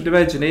it captured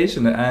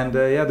imagination, and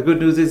the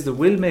good news is they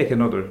will make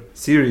another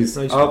series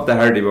of the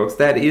Hardy Bucks.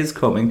 That is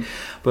coming,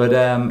 but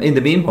in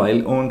the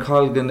meanwhile, Owen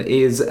Colgan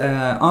is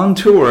on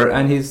tour,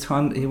 and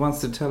he wants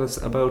to tell us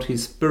about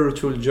his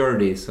spiritual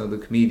journey. So the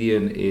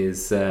comedian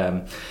is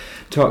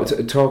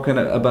talking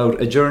about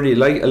a journey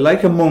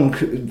like a monk,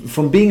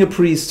 from being a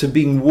priest to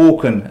being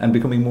woken and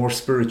becoming more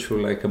spiritual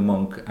like a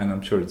monk. And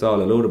I'm sure it's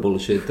all a load of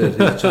bullshit that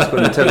he's just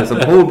going to tell us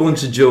a whole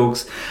bunch of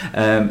jokes.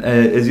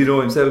 As you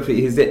know himself,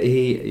 he's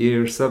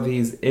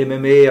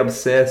MMA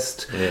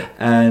obsessed,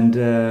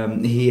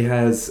 and he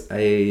has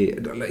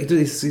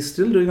he's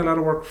still doing a lot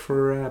of work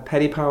for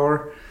Paddy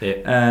Power,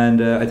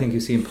 and I think you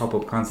see him pop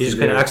up constantly. He just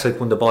kind of acts like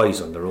one of the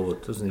boys on the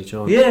road, doesn't he,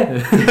 John? Yeah.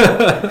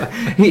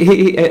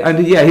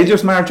 He'll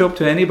just march up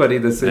to anybody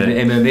that's in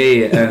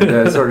MMA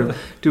and sort of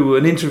do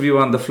an interview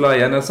on the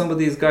fly. I know some of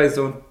these guys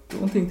don't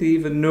don't think they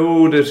even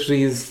know that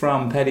he's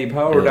from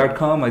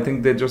PaddyPower.com. I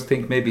think they just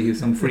think maybe he's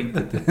some freak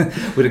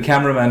with a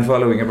cameraman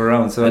following him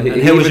around. So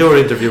how was your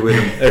interview with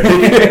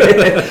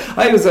him?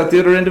 I was at the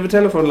other end of a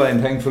telephone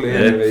line, thankfully.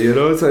 Anyway, you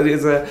know. So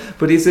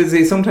but he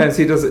says sometimes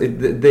he does.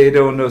 They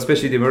don't know,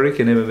 especially the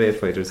American MMA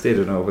fighters. They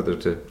don't know whether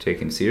to take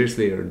him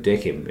seriously or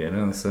dick him. You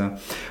know. So,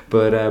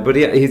 but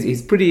yeah,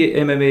 he's pretty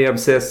MMA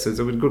obsessed.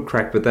 So we had good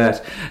crack with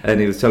that, and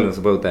he was telling us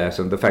about that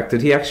and the fact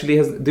that he actually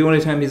has the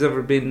only time he's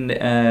ever been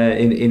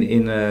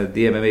in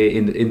the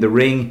MMA in the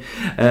ring,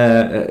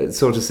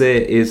 so to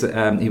say, is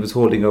he was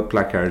holding up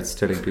placards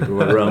telling people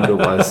what round it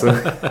was. So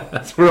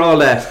that's for all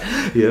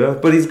that, you know.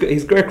 But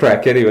he's great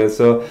crack anyway.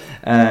 So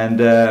and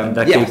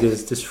that gig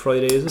is this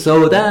Friday, is it?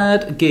 So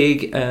that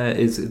gig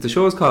is the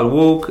show is called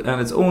Woke, and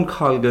it's Owen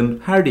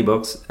Colgan Hardy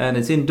Bucks, and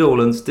it's in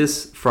Dolan's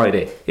this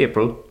Friday,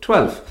 April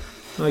 12th.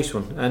 Nice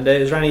one. And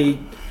is there any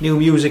new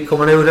music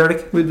coming out,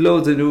 Eric? With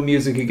loads of new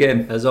music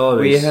again. As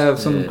always. We have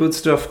some good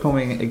stuff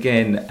coming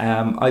again.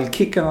 I'll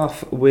kick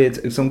off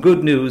with some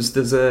good news.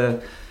 There's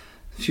a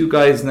few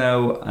guys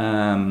now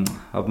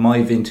of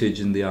my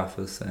vintage in the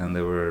office, and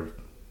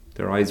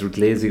their eyes were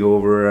glazing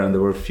over, and they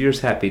were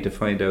fierce happy to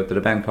find out that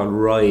a band called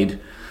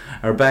Ride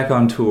are back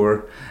on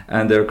tour,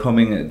 and they're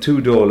coming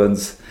to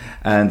Dolan's,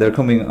 and they're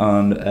coming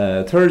on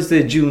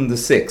Thursday, June the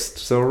 6th.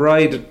 So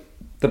Ride,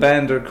 the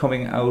band, are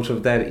coming out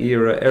of that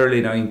era,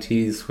 early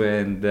 90s,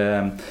 when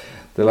the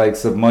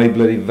likes of My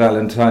Bloody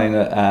Valentine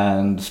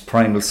and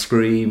Primal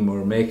Scream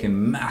were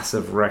making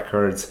massive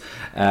records,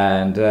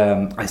 and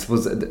I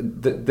suppose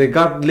they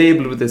got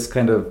labelled with this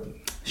kind of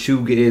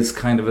shoegaze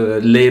kind of a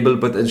label,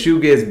 but the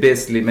shoegaze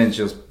basically meant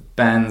just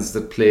bands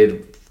that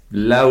played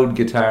loud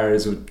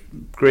guitars with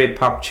great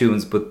pop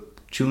tunes, but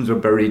tunes were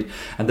buried,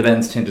 and the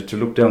bands tended to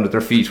look down at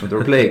their feet when they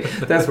were playing.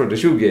 That's where the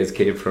shoegaze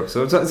came from.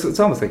 So it's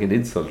almost like an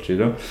insult, you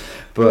know.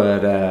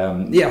 But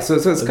so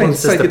it's kind of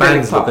psychedelic the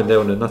bands pop. looking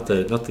down, and not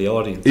the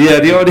audience. Yeah,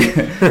 the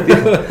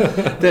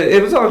audience.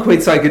 It was all quite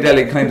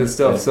psychedelic kind of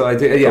stuff. So I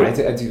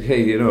think,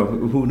 hey, you know,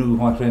 who knew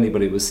what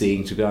anybody was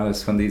seeing, to be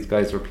honest, when these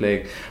guys were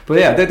playing. But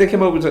yeah, they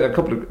came out with a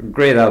couple of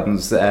great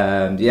albums.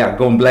 And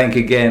Going Blank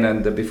Again,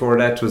 and before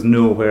that was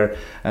Nowhere.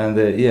 And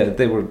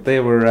they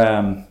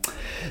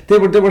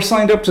were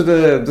signed up to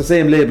the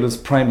same label as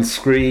Primal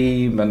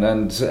Scream,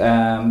 and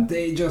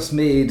they just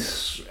made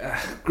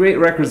great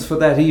records for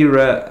that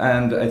era.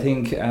 And I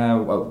think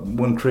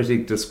one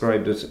critic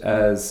described it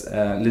as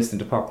listening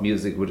to pop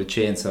music with a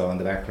chainsaw in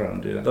the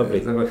background. You know? Lovely.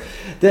 Did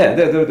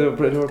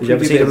you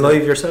ever see them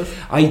live yourself?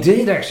 I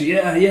did actually,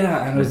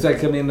 yeah. And it was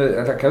like, I mean,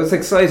 I was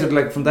excited.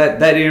 Like from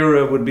that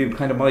era would be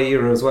kind of my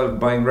era as well,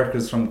 buying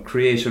records from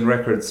Creation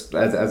Records,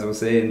 as I was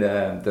saying,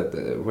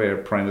 where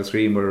Primal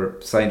Scream were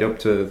signed up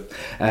to.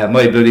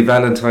 My Bloody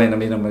Valentine, I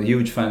mean, I'm a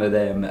huge fan of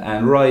them,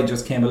 and Ride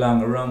just came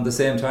along around the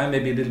same time,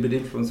 maybe a little bit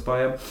influenced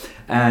by him,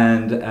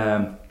 and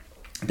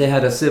they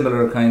had a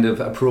similar kind of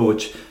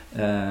approach.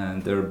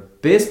 Their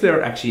bass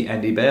player, actually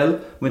Andy Bell,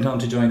 went on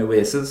to join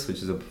Oasis,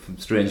 which is a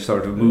strange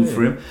sort of move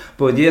for him.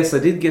 But yes, I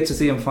did get to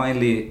see him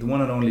finally. The one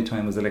and only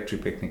time was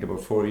Electric Picnic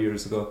about 4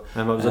 years ago.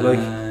 And what was it like?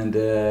 And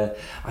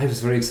I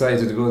was very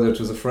excited to go there. It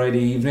was a Friday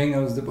evening. I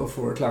was there about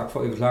 4 o'clock,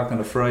 5 o'clock on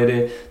a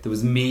Friday. There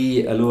was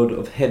me, a load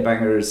of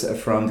headbangers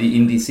from the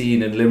indie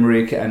scene in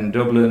Limerick and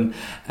Dublin,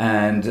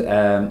 and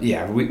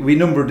we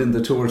numbered in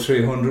the 200 or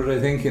 300,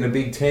 I think, in a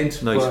big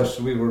tent. Nice. But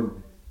we were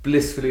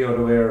blissfully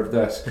unaware of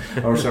that,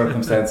 our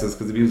circumstances,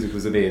 because the music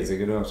was amazing,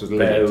 you know. It was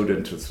loud,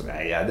 and it was,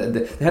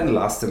 they hadn't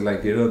lost it,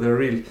 like, you know.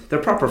 They're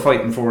proper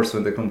fighting force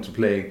when they come to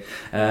playing.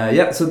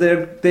 So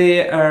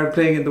they are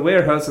playing in the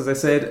Warehouse, as I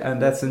said,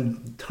 and that's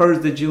on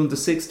Thursday, June the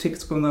 6th.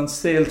 Tickets going on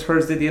sale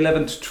Thursday the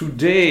 11th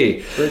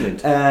today.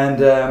 Brilliant. And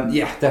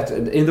that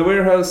in the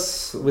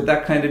Warehouse with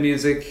that kind of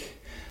music,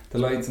 the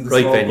lights and the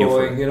right smoke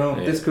going, you know,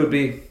 this could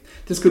be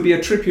a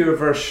trippier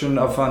version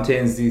of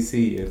Fontaines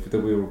DC that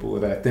we were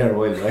both at there a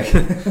while back.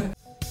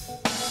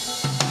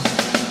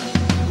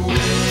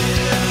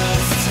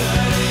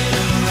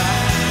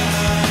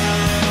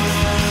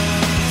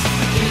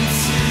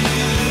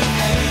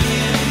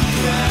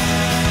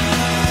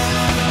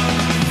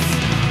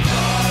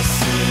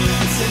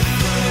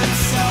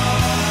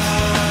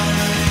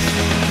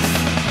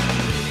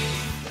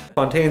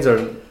 Fontaines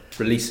are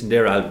releasing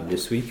their album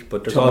this week,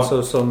 but there's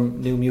also some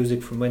new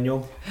music from When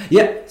Young.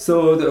 Yeah,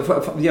 so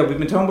we've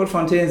been talking about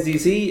Fontaines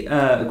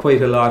DC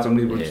quite a lot, and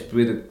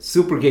we had a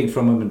super gig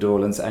from them in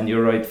Dolan's, and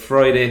you're right,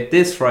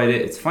 this Friday,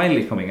 it's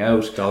finally coming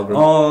out. Dahlgren.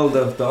 All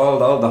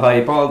the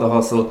hype, all the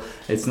hustle,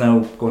 it's now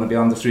going to be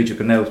on the street. You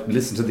can now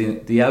listen to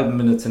the album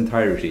in its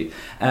entirety.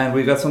 And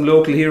we've got some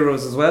local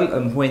heroes as well,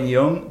 and When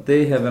Young,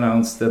 they have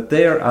announced that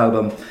their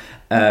album,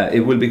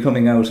 it will be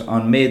coming out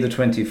on May the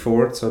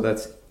 24th, so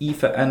that's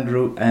Aoife,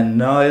 Andrew and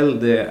Niall.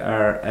 They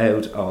are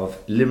out of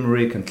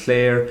Limerick and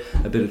Clare,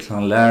 a bit of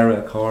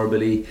Clonlara,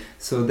 Corbally.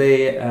 So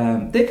they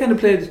kind of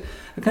played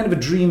a kind of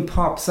a dream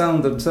pop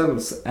sound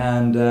themselves.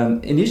 And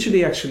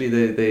initially, actually,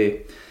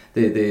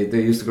 they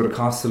used to go to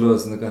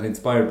Costello's and they got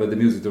inspired by the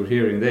music they were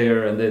hearing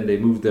there, and then they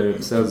moved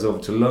themselves over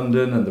to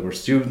London, and there were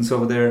students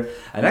over there.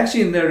 And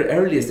actually in their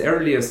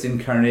earliest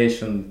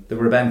incarnation, there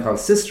were a band called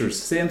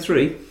Sisters, same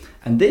three,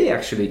 and they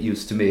actually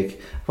used to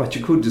make what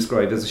you could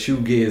describe as a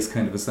shoegaze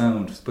kind of a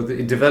sound, but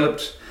it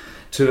developed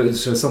to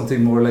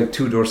something more like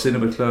Two Door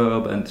Cinema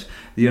Club, and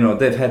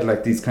they've had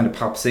like these kind of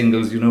pop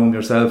singles, you know them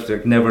yourself,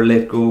 like Never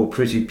Let Go,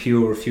 Pretty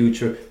Pure,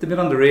 Future. They've been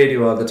on the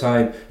radio all the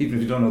time. Even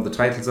if you don't know the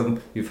titles of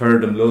them, you've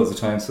heard them loads of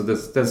times. So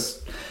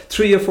there's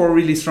 3 or 4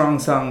 really strong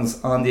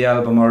songs on the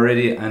album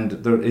already, and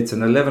it's an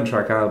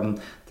 11-track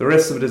album. The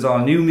rest of it is all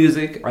new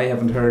music. I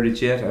haven't heard it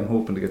yet. I'm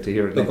hoping to get to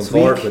hear it next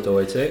week. Looking forward to it though,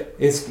 I'd say.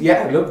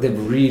 Look,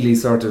 they've really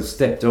sort of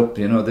stepped up.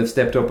 They've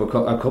stepped up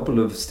a couple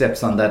of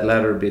steps on that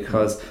ladder,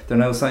 because they're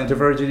now signed to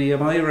Virgin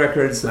EMI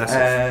Records. Massive.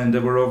 And they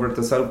were over at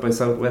the South by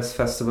Southwest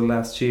Festival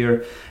last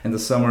year in the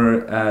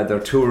summer. Their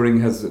touring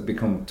has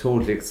become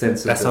totally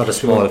extensive. That's not a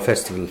small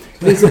festival.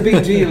 It's a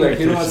big deal.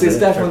 It's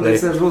that one.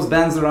 Those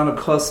bands are on a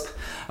cusp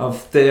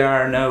of, they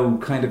are now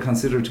kind of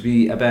considered to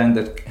be a band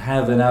that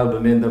have an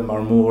album in them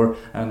or more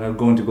and are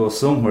going to go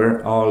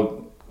somewhere,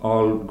 all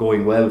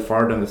going well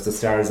for them if the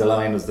stars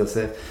align, as they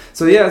say.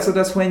 So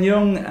that's When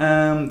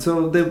Young.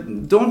 So they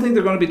don't think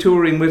they're going to be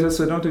touring with us,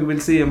 so I don't think we'll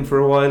see them for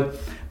a while,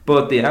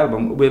 but the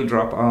album will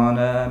drop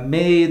on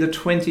May the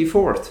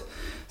 24th.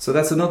 So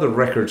that's another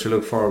record to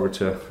look forward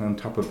to, on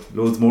top of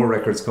loads more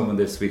records coming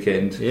this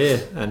weekend. Yeah,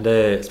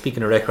 and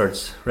speaking of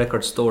records,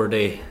 Record Store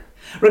Day.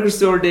 Record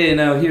Store Day,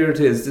 now here it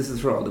is. This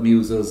is for all the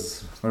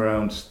musos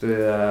around.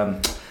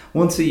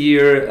 Once a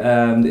year,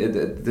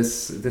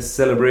 this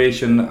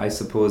celebration, I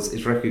suppose,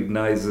 it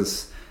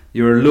recognises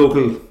your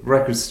local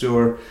record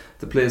store,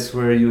 the place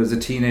where you as a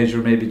teenager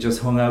maybe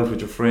just hung out with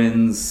your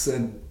friends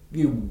and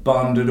you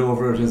bonded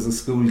over it as a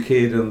school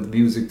kid and the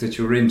music that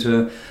you were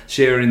into,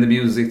 sharing the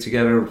music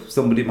together.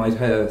 Somebody might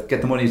get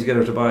the money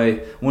together to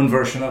buy one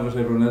version of it,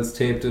 everyone else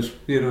taped it,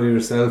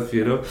 yourself, I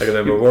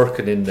remember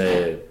working in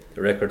the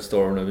record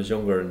store when I was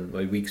younger, and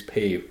my week's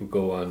pay would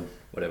go on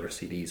whatever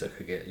CDs I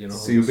could get,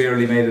 So you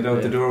barely made it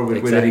out the door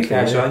with any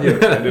cash on you.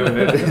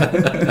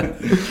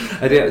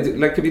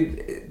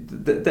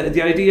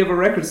 The idea of a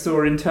record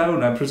store in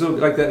town, I presume,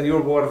 like that,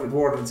 your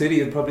Waterford City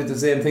is probably the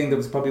same thing. There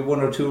was probably 1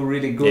 or 2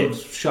 really good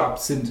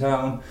shops in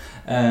town.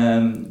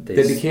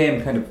 They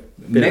became kind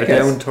of bit of a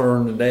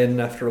downturn, and then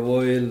after a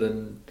while,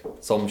 and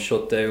some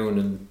shut down,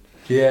 and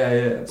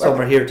some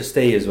are here to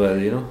stay as well,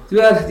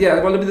 Well,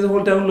 the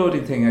whole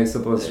downloading thing, I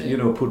suppose,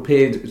 put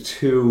paid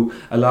to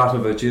a lot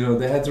of it.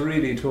 They had to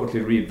really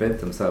totally reinvent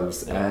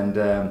themselves, and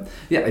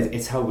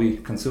it's how we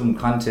consume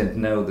content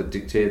now that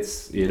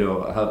dictates,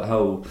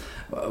 how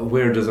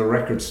where does a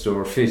record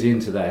store fit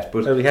into that.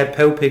 But we had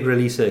Powpig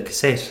release a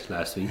cassette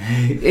last week.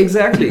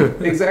 Exactly.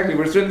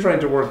 We're still trying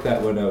to work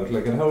that one out.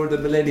 And how are the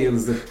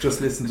millennials that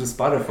just listen to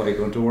Spotify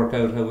going to work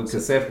out how a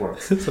cassette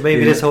works? So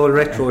maybe this whole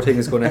retro thing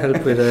is going to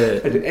help with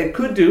It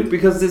could do,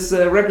 because this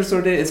Record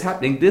Store Day is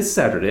happening this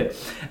Saturday,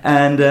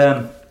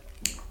 and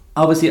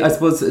obviously, I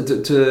suppose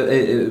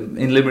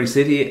in Limerick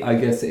City, I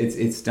guess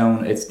it's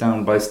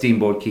down by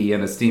Steamboat Quay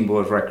and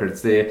Steamboat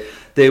Records.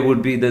 They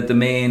would be the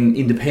main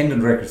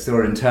independent record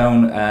store in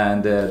town,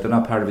 and they're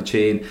not part of a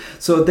chain.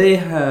 So they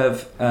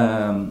have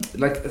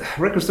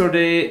Record Store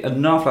Day.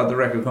 An awful lot of the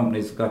record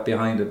companies have got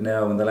behind it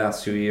now in the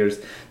last few years.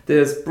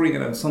 They're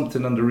bringing out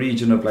something in the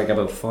region of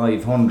about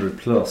 500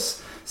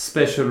 plus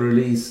special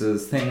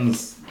releases,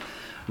 things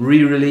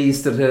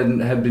re-released that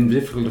had been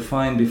difficult to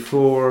find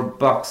before,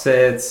 box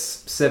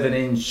sets,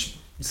 7-inch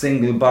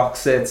single box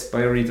sets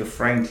by Aretha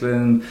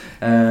Franklin,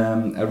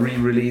 a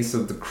re-release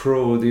of The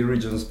Crow, the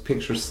original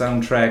picture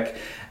soundtrack,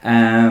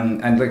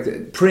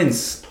 and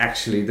Prince,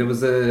 actually, there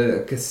was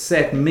a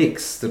cassette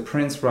mix that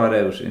Prince brought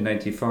out in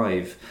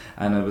 95,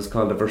 and it was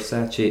called the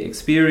Versace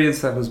Experience.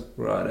 That was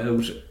brought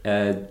out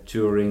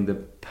during the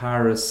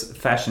Paris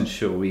Fashion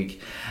Show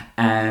week,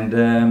 and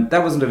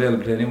that wasn't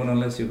available to anyone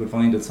unless you could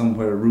find it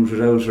somewhere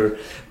rooted out.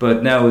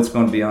 But now it's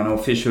going to be on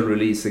official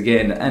release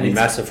again, and it's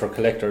massive for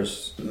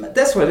collectors.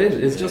 That's what it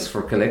is. Just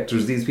for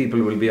collectors. These people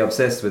will be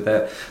obsessed with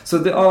that.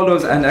 So all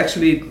those, and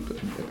actually,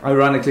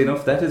 ironically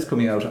enough, that is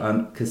coming out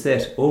on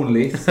cassette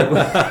only. So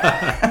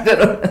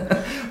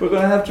we're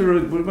going to have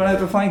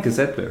to find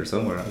cassette players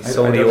somewhere.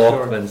 Sony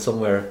Walkman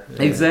somewhere.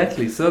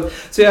 Exactly. So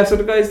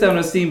the guys down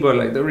at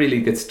Steamboat, they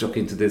really get stuck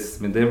into this.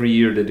 I mean, every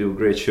year they do a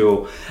great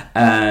show,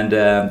 and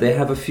they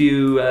have a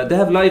few. They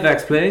have live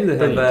acts playing. They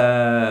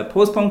have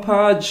Post Punk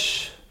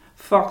Podge,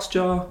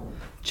 Foxjaw,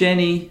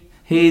 Jenny,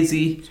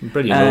 Hazy. Some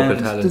brilliant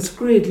local talent. There's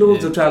great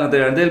loads of talent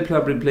there, and they'll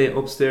probably play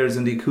upstairs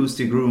in the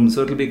acoustic room,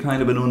 so it'll be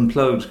kind of an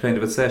unplugged kind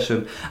of a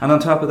session. And on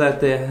top of that,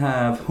 they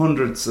have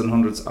hundreds and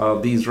hundreds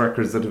of these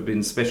records that have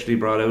been specially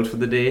brought out for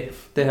the day.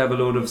 They have a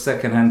load of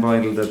second-hand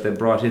vinyl that they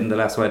brought in the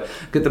last while.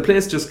 The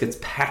place just gets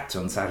packed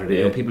on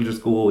Saturday, and people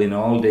just go in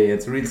all day.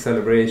 It's a real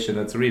celebration.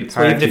 It's a real party.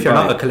 So even if you're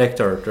not a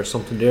collector, there's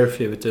something there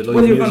for you with the live music.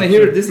 Well, you're going to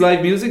hear this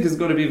live music is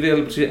going to be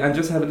available to you, and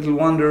just have a little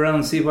wander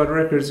around, see what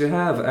records you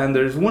have. And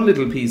there's one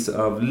little piece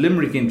of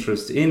Limerick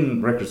interest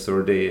in Record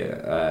Store Day.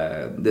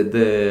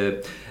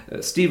 The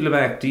Steve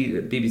Lamacq,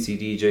 BBC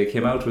DJ,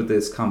 came out with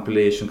this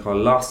compilation called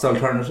Lost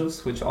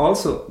Alternatives, which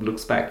also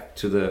looks back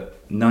to the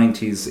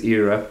 90s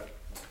era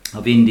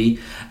of indie,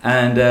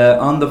 and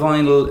on the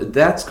vinyl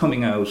that's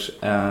coming out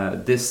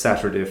this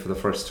Saturday for the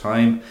first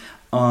time,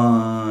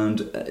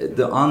 and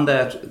on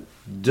that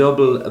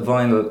double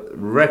vinyl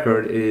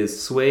record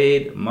is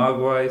Suede,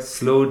 Mogwai,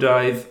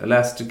 Slowdive,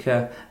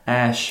 Elastica,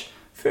 Ash,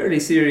 fairly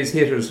serious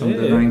hitters from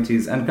the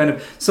 90s, and kind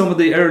of some of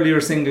the earlier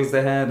singles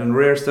they had and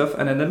rare stuff.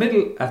 And in the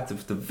middle, at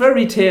the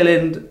very tail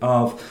end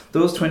of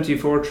those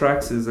 24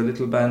 tracks, is a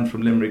little band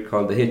from Limerick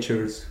called the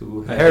Hitchers,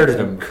 who I heard of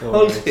them.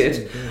 Cult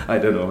hit. I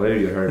don't know where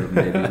you heard of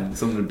them. Maybe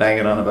someone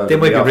banging on about. They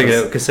might be bringing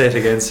out a cassette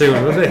again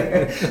soon, won't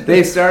they?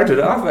 They started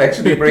off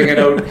actually bringing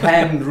out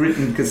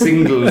handwritten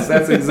singles.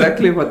 That's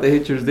exactly what the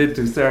Hitchers did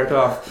to start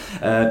off.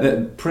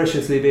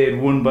 Preciously made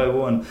one by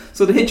one.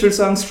 So the Hitchers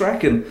song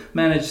Strachan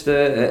managed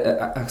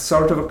a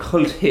sort of a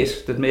cult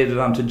hit that made it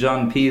onto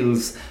John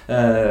Peel's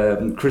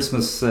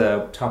Christmas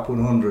Top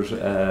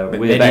 100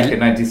 way back in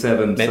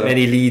 '97.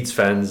 Many Leeds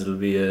fans will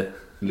be.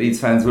 Leeds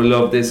fans will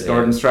love this.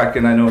 Gordon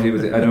Strachan, I know he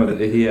was. I know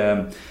that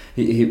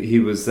he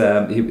was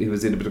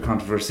in a bit of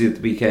controversy at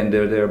the weekend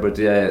there, but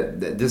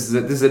this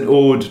is an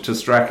ode to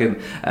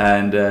Strachan,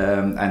 and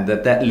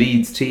that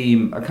Leeds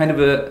team are kind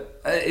of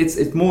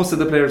it's most of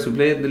the players who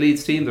played in the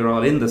Leeds team, they're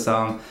all in the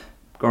song.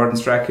 Gordon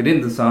Strachan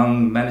in the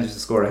song manages to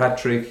score a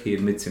hat-trick. He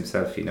admits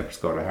himself he never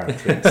scored a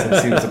hat-trick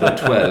since he was about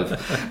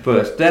 12.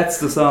 But that's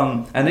the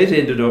song, and it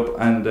ended up,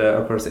 and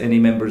of course any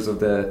members of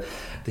the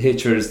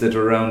Hitchers that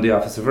are around the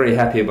office are very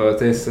happy about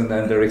this, and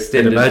their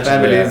extended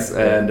families,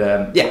 and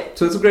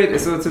so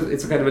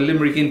it's a kind of a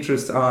Limerick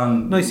interest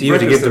on. Nice of you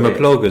to give them a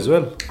plug as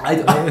well.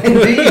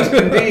 Indeed.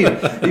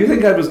 You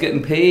think I was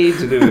getting paid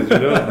to do it,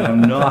 and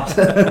I'm not.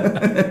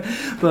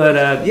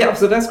 But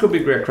so that's going to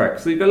be great crack.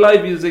 So you've got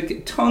live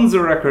music, tons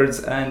of records,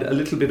 and a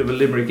little bit of a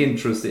Limerick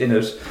interest in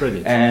it.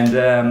 Brilliant.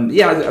 And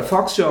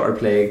Foxjaw are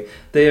playing.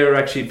 They are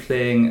actually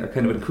playing a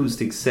kind of an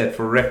acoustic set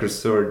for Record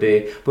Store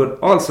Day, but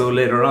also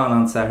later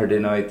on Saturday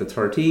night, the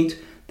 13th,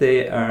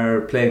 they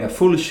are playing a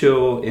full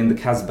show in the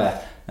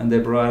Casbah, and they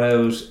brought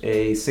out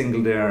a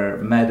single there,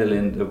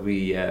 Madeline, that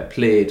we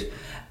played.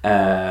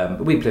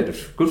 We played it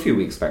a good few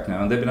weeks back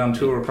now, and they've been on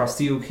tour across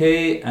the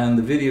UK, and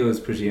the video is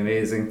pretty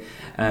amazing,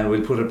 and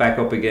we'll put it back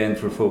up again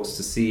for folks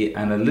to see.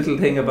 And a little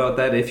thing about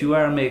that, if you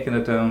are making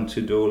it down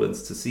to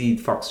Dolan's to see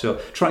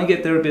Foxjaw, try and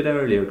get there a bit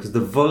earlier, because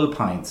the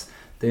Vulpines,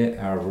 they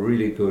are a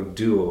really good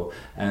duo,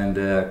 and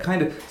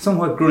kind of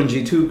somewhat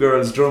grungy, two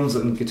girls, drums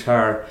and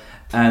guitar,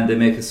 and they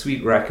make a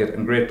sweet racket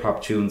and great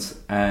pop tunes,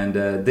 and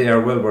they are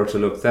well worth a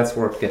look. That's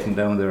worth getting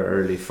down there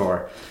early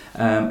for.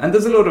 And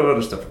there's a load of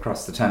other stuff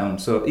across the town.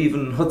 So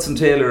even Hudson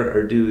Taylor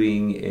are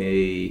doing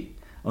a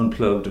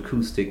unplugged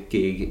acoustic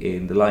gig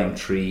in the Lime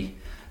Tree,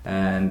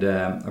 and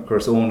of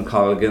course Owen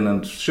Colgan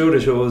and Show the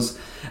Shows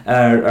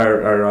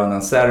are on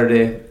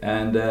Saturday.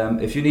 And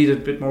if you need a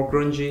bit more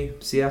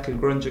grungy, Seattle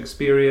grunge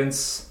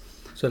experience,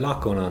 there's a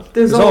lot going on.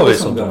 There's always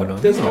something going on.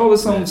 There's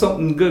always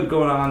something good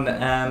going on,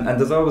 and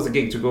there's always a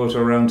gig to go to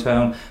around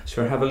town.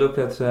 Sure, have a look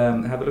at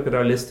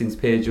our listings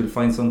page. You'll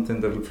find something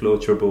that'll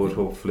float your boat,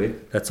 hopefully.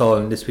 That's all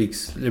in this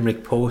week's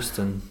Limerick Post.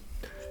 And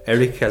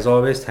Eric, as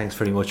always, thanks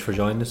very much for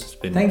joining us. It's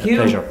been a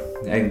pleasure.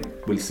 And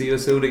we'll see you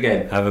soon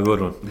again. Have a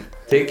good one.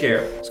 Take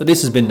care. So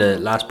this has been the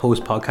Last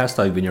Post podcast.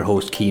 I've been your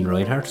host, Cian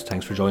Reinhardt.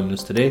 Thanks for joining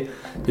us today.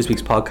 This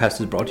week's podcast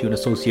is brought to you in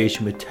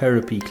association with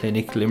Therapy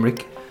Clinic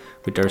Limerick,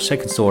 with their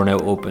second store now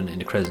open in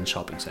the Crescent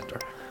Shopping Centre.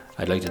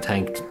 I'd like to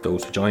thank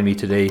those who joined me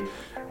today: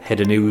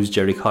 Head of News,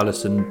 Jerry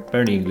Collison,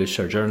 Bernie English,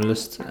 our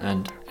journalist,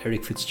 and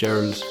Eric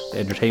Fitzgerald, the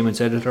entertainment's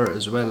editor,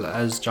 as well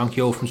as John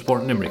Keogh from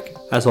Sport Limerick.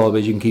 As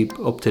always, you can keep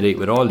up to date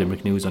with all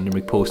Limerick news on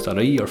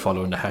limerickpost.ie or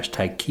following the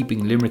hashtag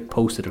Keeping Limerick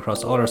Posted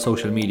across all our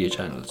social media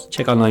channels.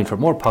 Check online for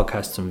more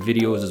podcasts and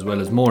videos, as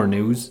well as more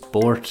news,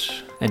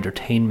 sport,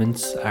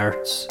 entertainments,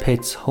 arts,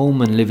 pets,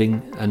 home and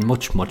living, and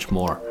much, much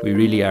more. We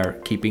really are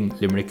keeping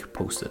Limerick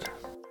posted.